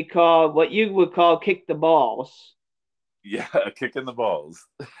be called what you would call kick the balls. Yeah, kicking the balls.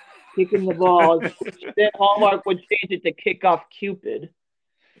 Kicking the balls. Then Hallmark would change it to kick off Cupid.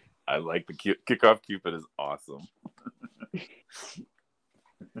 I like the kick off Cupid is awesome.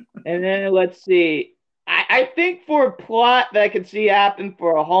 And then let's see. I think for a plot that I could see happen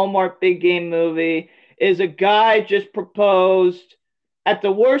for a Hallmark big game movie is a guy just proposed at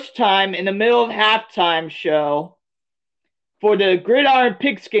the worst time in the middle of halftime show for the Gridiron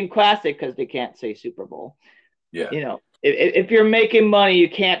Pigskin Classic because they can't say Super Bowl. Yeah. If you're making money, you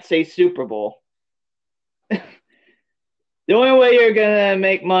can't say Super Bowl. The only way you're going to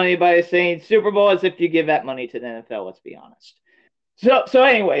make money by saying Super Bowl is if you give that money to the NFL, let's be honest. So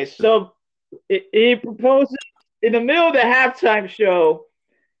anyways, he proposes in the middle of the halftime show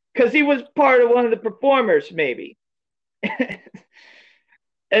because he was part of one of the performers, maybe. And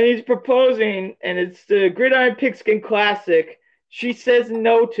he's proposing, and it's the Gridiron Pigskin Classic. She says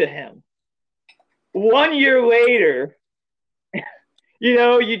no to him. 1 year later,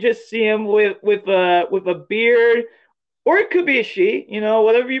 you just see him with a beard, or it could be a she,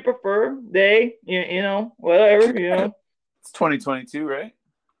 whatever you prefer. They, whatever, It's 2022, right?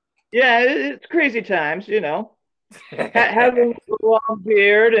 Yeah, it's crazy times, having a long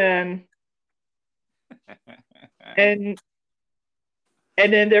beard and and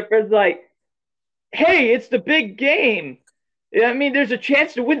then their friends like, hey, it's the big game. I mean, there's a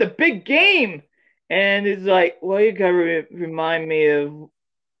chance to win the big game. And it's like, well, you gotta remind me of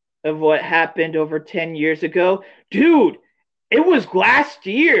what happened over 10 years ago. Dude, it was last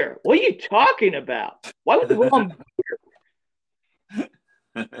year. What are you talking about? Why would the wrong?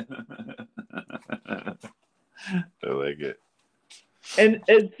 I like it. And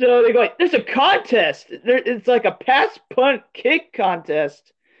so they go like, there's a contest. It's like a pass, punt, kick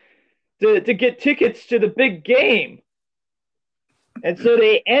contest to get tickets to the big game. And so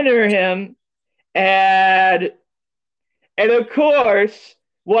they enter him, and of course,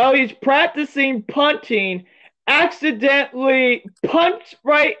 while he's practicing punting, accidentally punts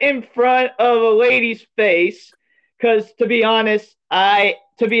right in front of a lady's face. Because to be honest, back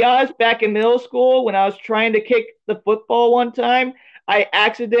in middle school when I was trying to kick the football one time, I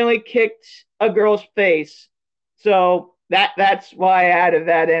accidentally kicked a girl's face. So that's why I added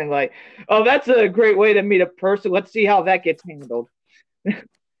that in. Like, oh, that's a great way to meet a person. Let's see how that gets handled.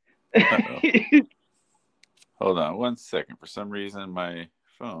 Hold on 1 second. For some reason, my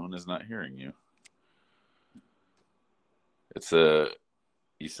phone is not hearing you.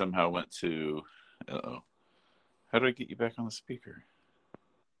 You somehow went to. Uh-oh. How do I get you back on the speaker?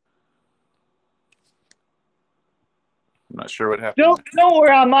 I'm not sure what happened. Don't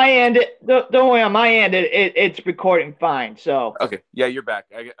worry on my end. Don't worry on my end. It's recording fine. So okay, yeah, you're back.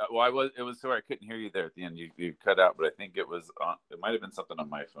 It was sorry I couldn't hear you there at the end. You cut out, but I think it was on. It might have been something on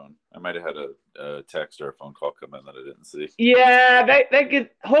my phone. I might have had a text or a phone call come in that I didn't see. Yeah, they could.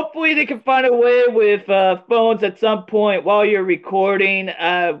 Hopefully, they can find a way with phones at some point while you're recording.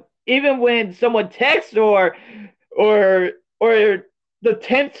 Even when someone texts or the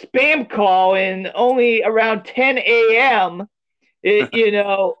 10th spam call and only around 10 a.m., and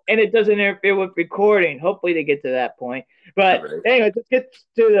it doesn't interfere with recording. Hopefully they get to that point. But right. Anyway, let's get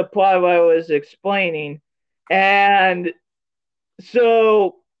to the plot of what I was explaining. And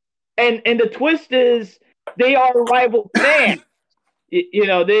so, and the twist is they are rival fans. You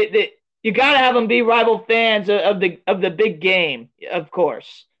got to have them be rival fans of the big game, of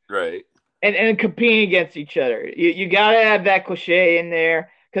course. Right. And competing against each other. You got to have that cliche in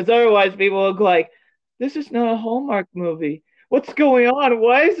there because otherwise people look like, this is not a Hallmark movie. What's going on?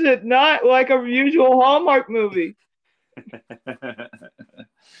 Why is it not like a usual Hallmark movie?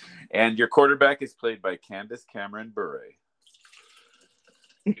 And your quarterback is played by Candace Cameron Bure.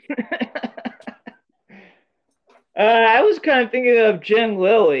 I was kind of thinking of Jen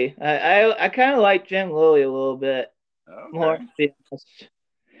Lilly. I kind of like Jen Lilly a little bit more.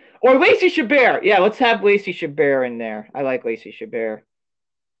 Or Lacey Chabert. Yeah, let's have Lacey Chabert in there. I like Lacey Chabert.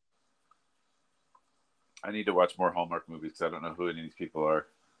 I need to watch more Hallmark movies because I don't know who any of these people are.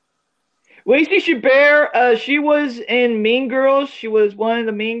 Lacey Chabert, she was in Mean Girls. She was one of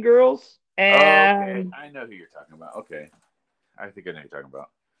the Mean Girls. And okay. I know who you're talking about. Okay. I think I know who you're talking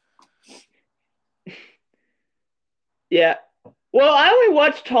about. Yeah. Well, I only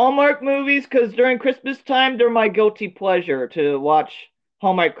watched Hallmark movies because during Christmas time, they're my guilty pleasure to watch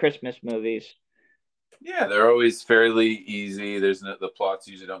Hallmark Christmas movies. Yeah, they're always fairly easy. The plots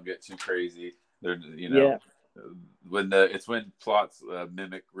usually don't get too crazy. They're when plots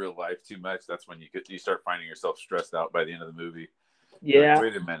mimic real life too much, that's when you start finding yourself stressed out by the end of the movie. Yeah. Like,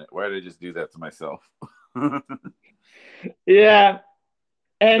 wait a minute, why did I just do that to myself? Yeah.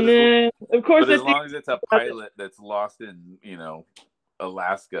 And then, of course, as long as it's a pilot that's lost in,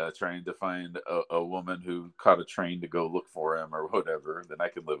 Alaska trying to find a woman who caught a train to go look for him or whatever, then I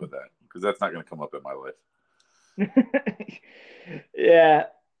can live with that because that's not going to come up in my life. Yeah.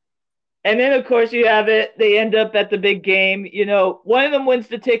 And then, of course, you have it. They end up at the big game. One of them wins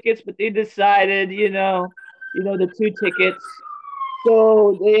the tickets, but they decided, the 2 tickets.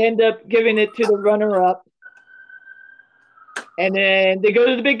 So they end up giving it to the runner-up. And then they go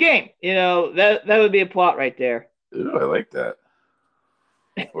to the big game. That would be a plot right there. Ooh, I like that.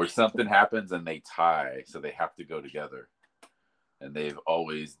 Or something happens and they tie, so they have to go together. And they've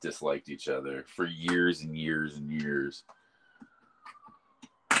always disliked each other for years and years and years.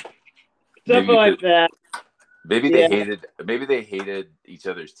 Something like that. Maybe they hated each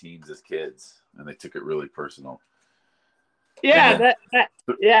other's teams as kids, and they took it really personal. Yeah,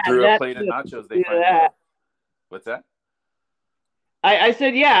 through a plate of nachos, they find out. What's that? I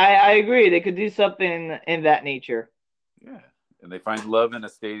said, yeah, I agree. They could do something in that nature. Yeah, And they find love in a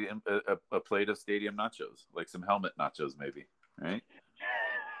stadium, a plate of stadium nachos, like some helmet nachos, maybe, right?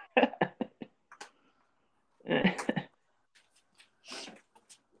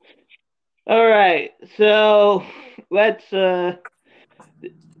 All right, so let's. Do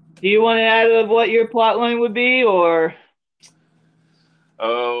you want to add what your plot line would be, or?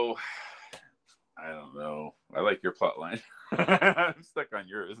 Oh, I don't know. I like your plot line. I'm stuck on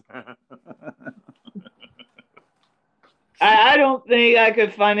yours. I don't think I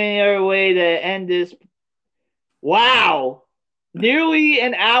could find any other way to end this. Wow. Nearly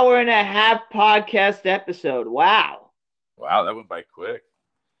an hour and a half podcast episode. Wow. Wow, that went by quick.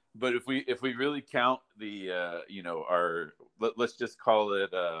 But if we really count the our let's just call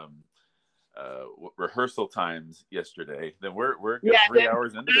it rehearsal times yesterday, then we're 3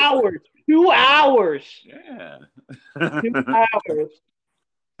 hours into this thing. 2 hours. Yeah. 2 hours.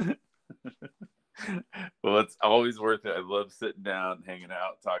 Well, it's always worth it. I love sitting down, hanging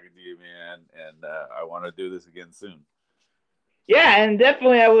out, talking to you, man, and I want to do this again soon. Yeah, and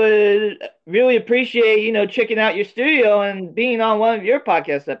definitely I would really appreciate, checking out your studio and being on one of your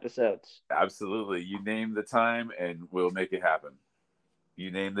podcast episodes. Absolutely. You name the time and we'll make it happen.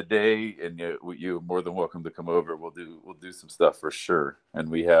 You name the day and you're more than welcome to come over. We'll do some stuff for sure. And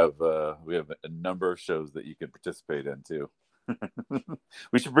we have a number of shows that you can participate in too.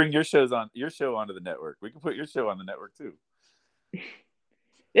 We should bring your show onto the network. We can put your show on the network too.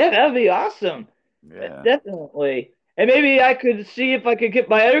 Yeah, that would be awesome. Yeah, definitely. And maybe I could see if I could get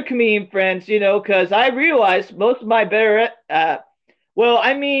my other comedian friends, because I realized most of my better,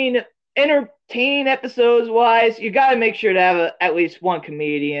 entertaining episodes wise, you got to make sure to have at least one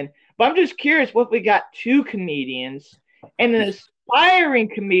comedian. But I'm just curious, what if we got two comedians and an aspiring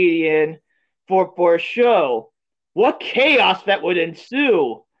comedian for a show? What chaos that would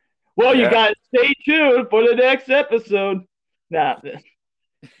ensue. Well, You got to stay tuned for the next episode.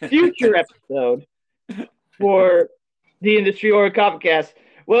 Future episode for the Industry Horror Copycast.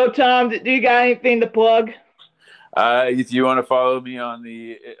 Well, Tom, do you got anything to plug? If you want to follow me on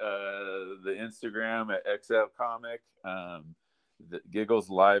the Instagram at XLComic,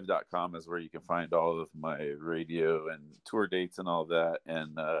 giggleslive.com is where you can find all of my radio and tour dates and all that.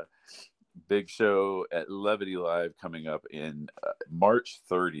 And big show at Levity Live coming up in March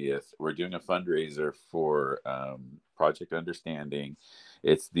 30th. We're doing a fundraiser for Project Understanding.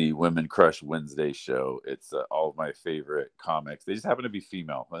 It's the Women Crush Wednesday show. It's all of my favorite comics. They just happen to be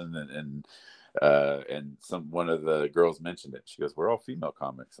female, and one of the girls mentioned it. She goes, "We're all female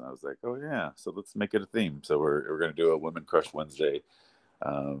comics," and I was like, "Oh yeah, so let's make it a theme." So we're going to do a Women Crush Wednesday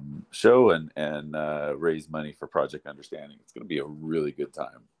show and raise money for Project Understanding. It's going to be a really good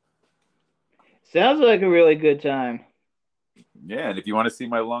time. Sounds like a really good time. Yeah, and if you want to see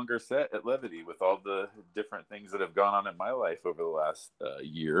my longer set at Levity with all the different things that have gone on in my life over the last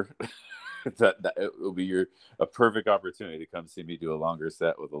year, that it will be a perfect opportunity to come see me do a longer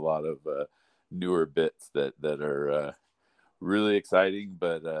set with a lot of newer bits that are really exciting.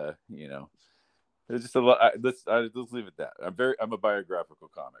 But there's just a lot. Let's leave it at that. I'm a biographical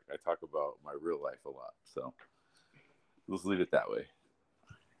comic. I talk about my real life a lot, so let's leave it that way.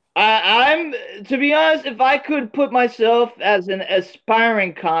 I'm, to be honest, if I could put myself as an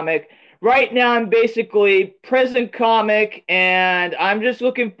aspiring comic, right now I'm basically present comic, and I'm just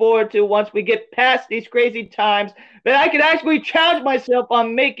looking forward to, once we get past these crazy times, that I could actually challenge myself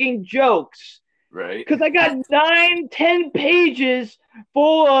on making jokes. Right. Because I got 9-10 pages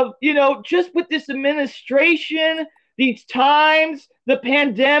full of, just with this administration, these times, the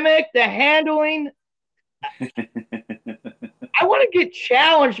pandemic, the handling. I want to get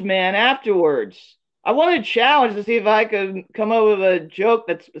challenged, man, afterwards. I want to challenge to see if I could come up with a joke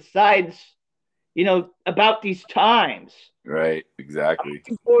that's besides, about these times. Right, exactly. I'm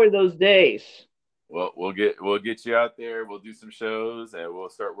looking forward to those days. Well, we'll get you out there. We'll do some shows, and we'll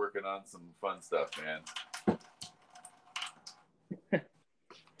start working on some fun stuff, man.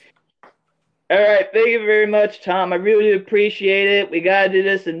 All right, thank you very much, Tom. I really appreciate it. We got to do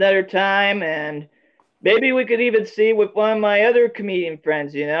this another time, and maybe we could even see with one of my other comedian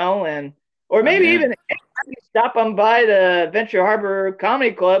friends, or maybe even stop on by the Venture Harbor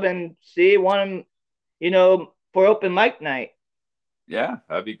Comedy Club and see one, for open mic night. Yeah,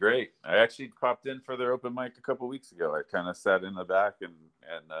 that'd be great. I actually popped in for their open mic a couple weeks ago. I kind of sat in the back and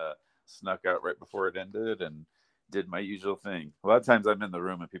snuck out right before it ended and did my usual thing. A lot of times I'm in the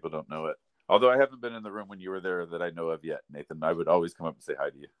room and people don't know it. Although I haven't been in the room when you were there that I know of yet, Nathan. I would always come up and say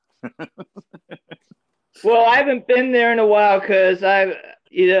hi to you. Well, I haven't been there in a while because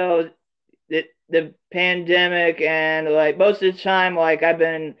the pandemic, and like most of the time, like I've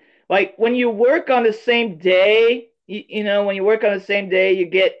been, like when you work on the same day, you know, when you work on the same day, you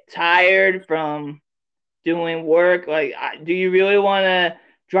get tired from doing work. Like, do you really want to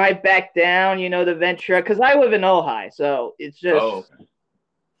drive back down, you know, the Ventura? Because I live in Ojai, so it's just, Oh,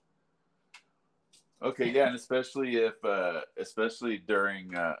 okay, yeah, and especially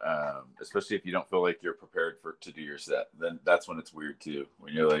during, especially if you don't feel like you're prepared for to do your set, then that's when it's weird too.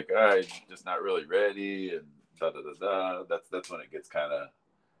 When you're like, I'm just not really ready, and da da da da. That's when it gets kind of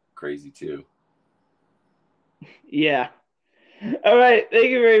crazy too. yeah. All right. Thank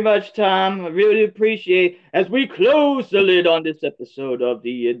you very much, Tom. I really appreciate as we close the lid on this episode of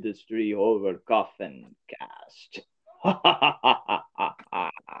the Industry Horror Coffin Cast.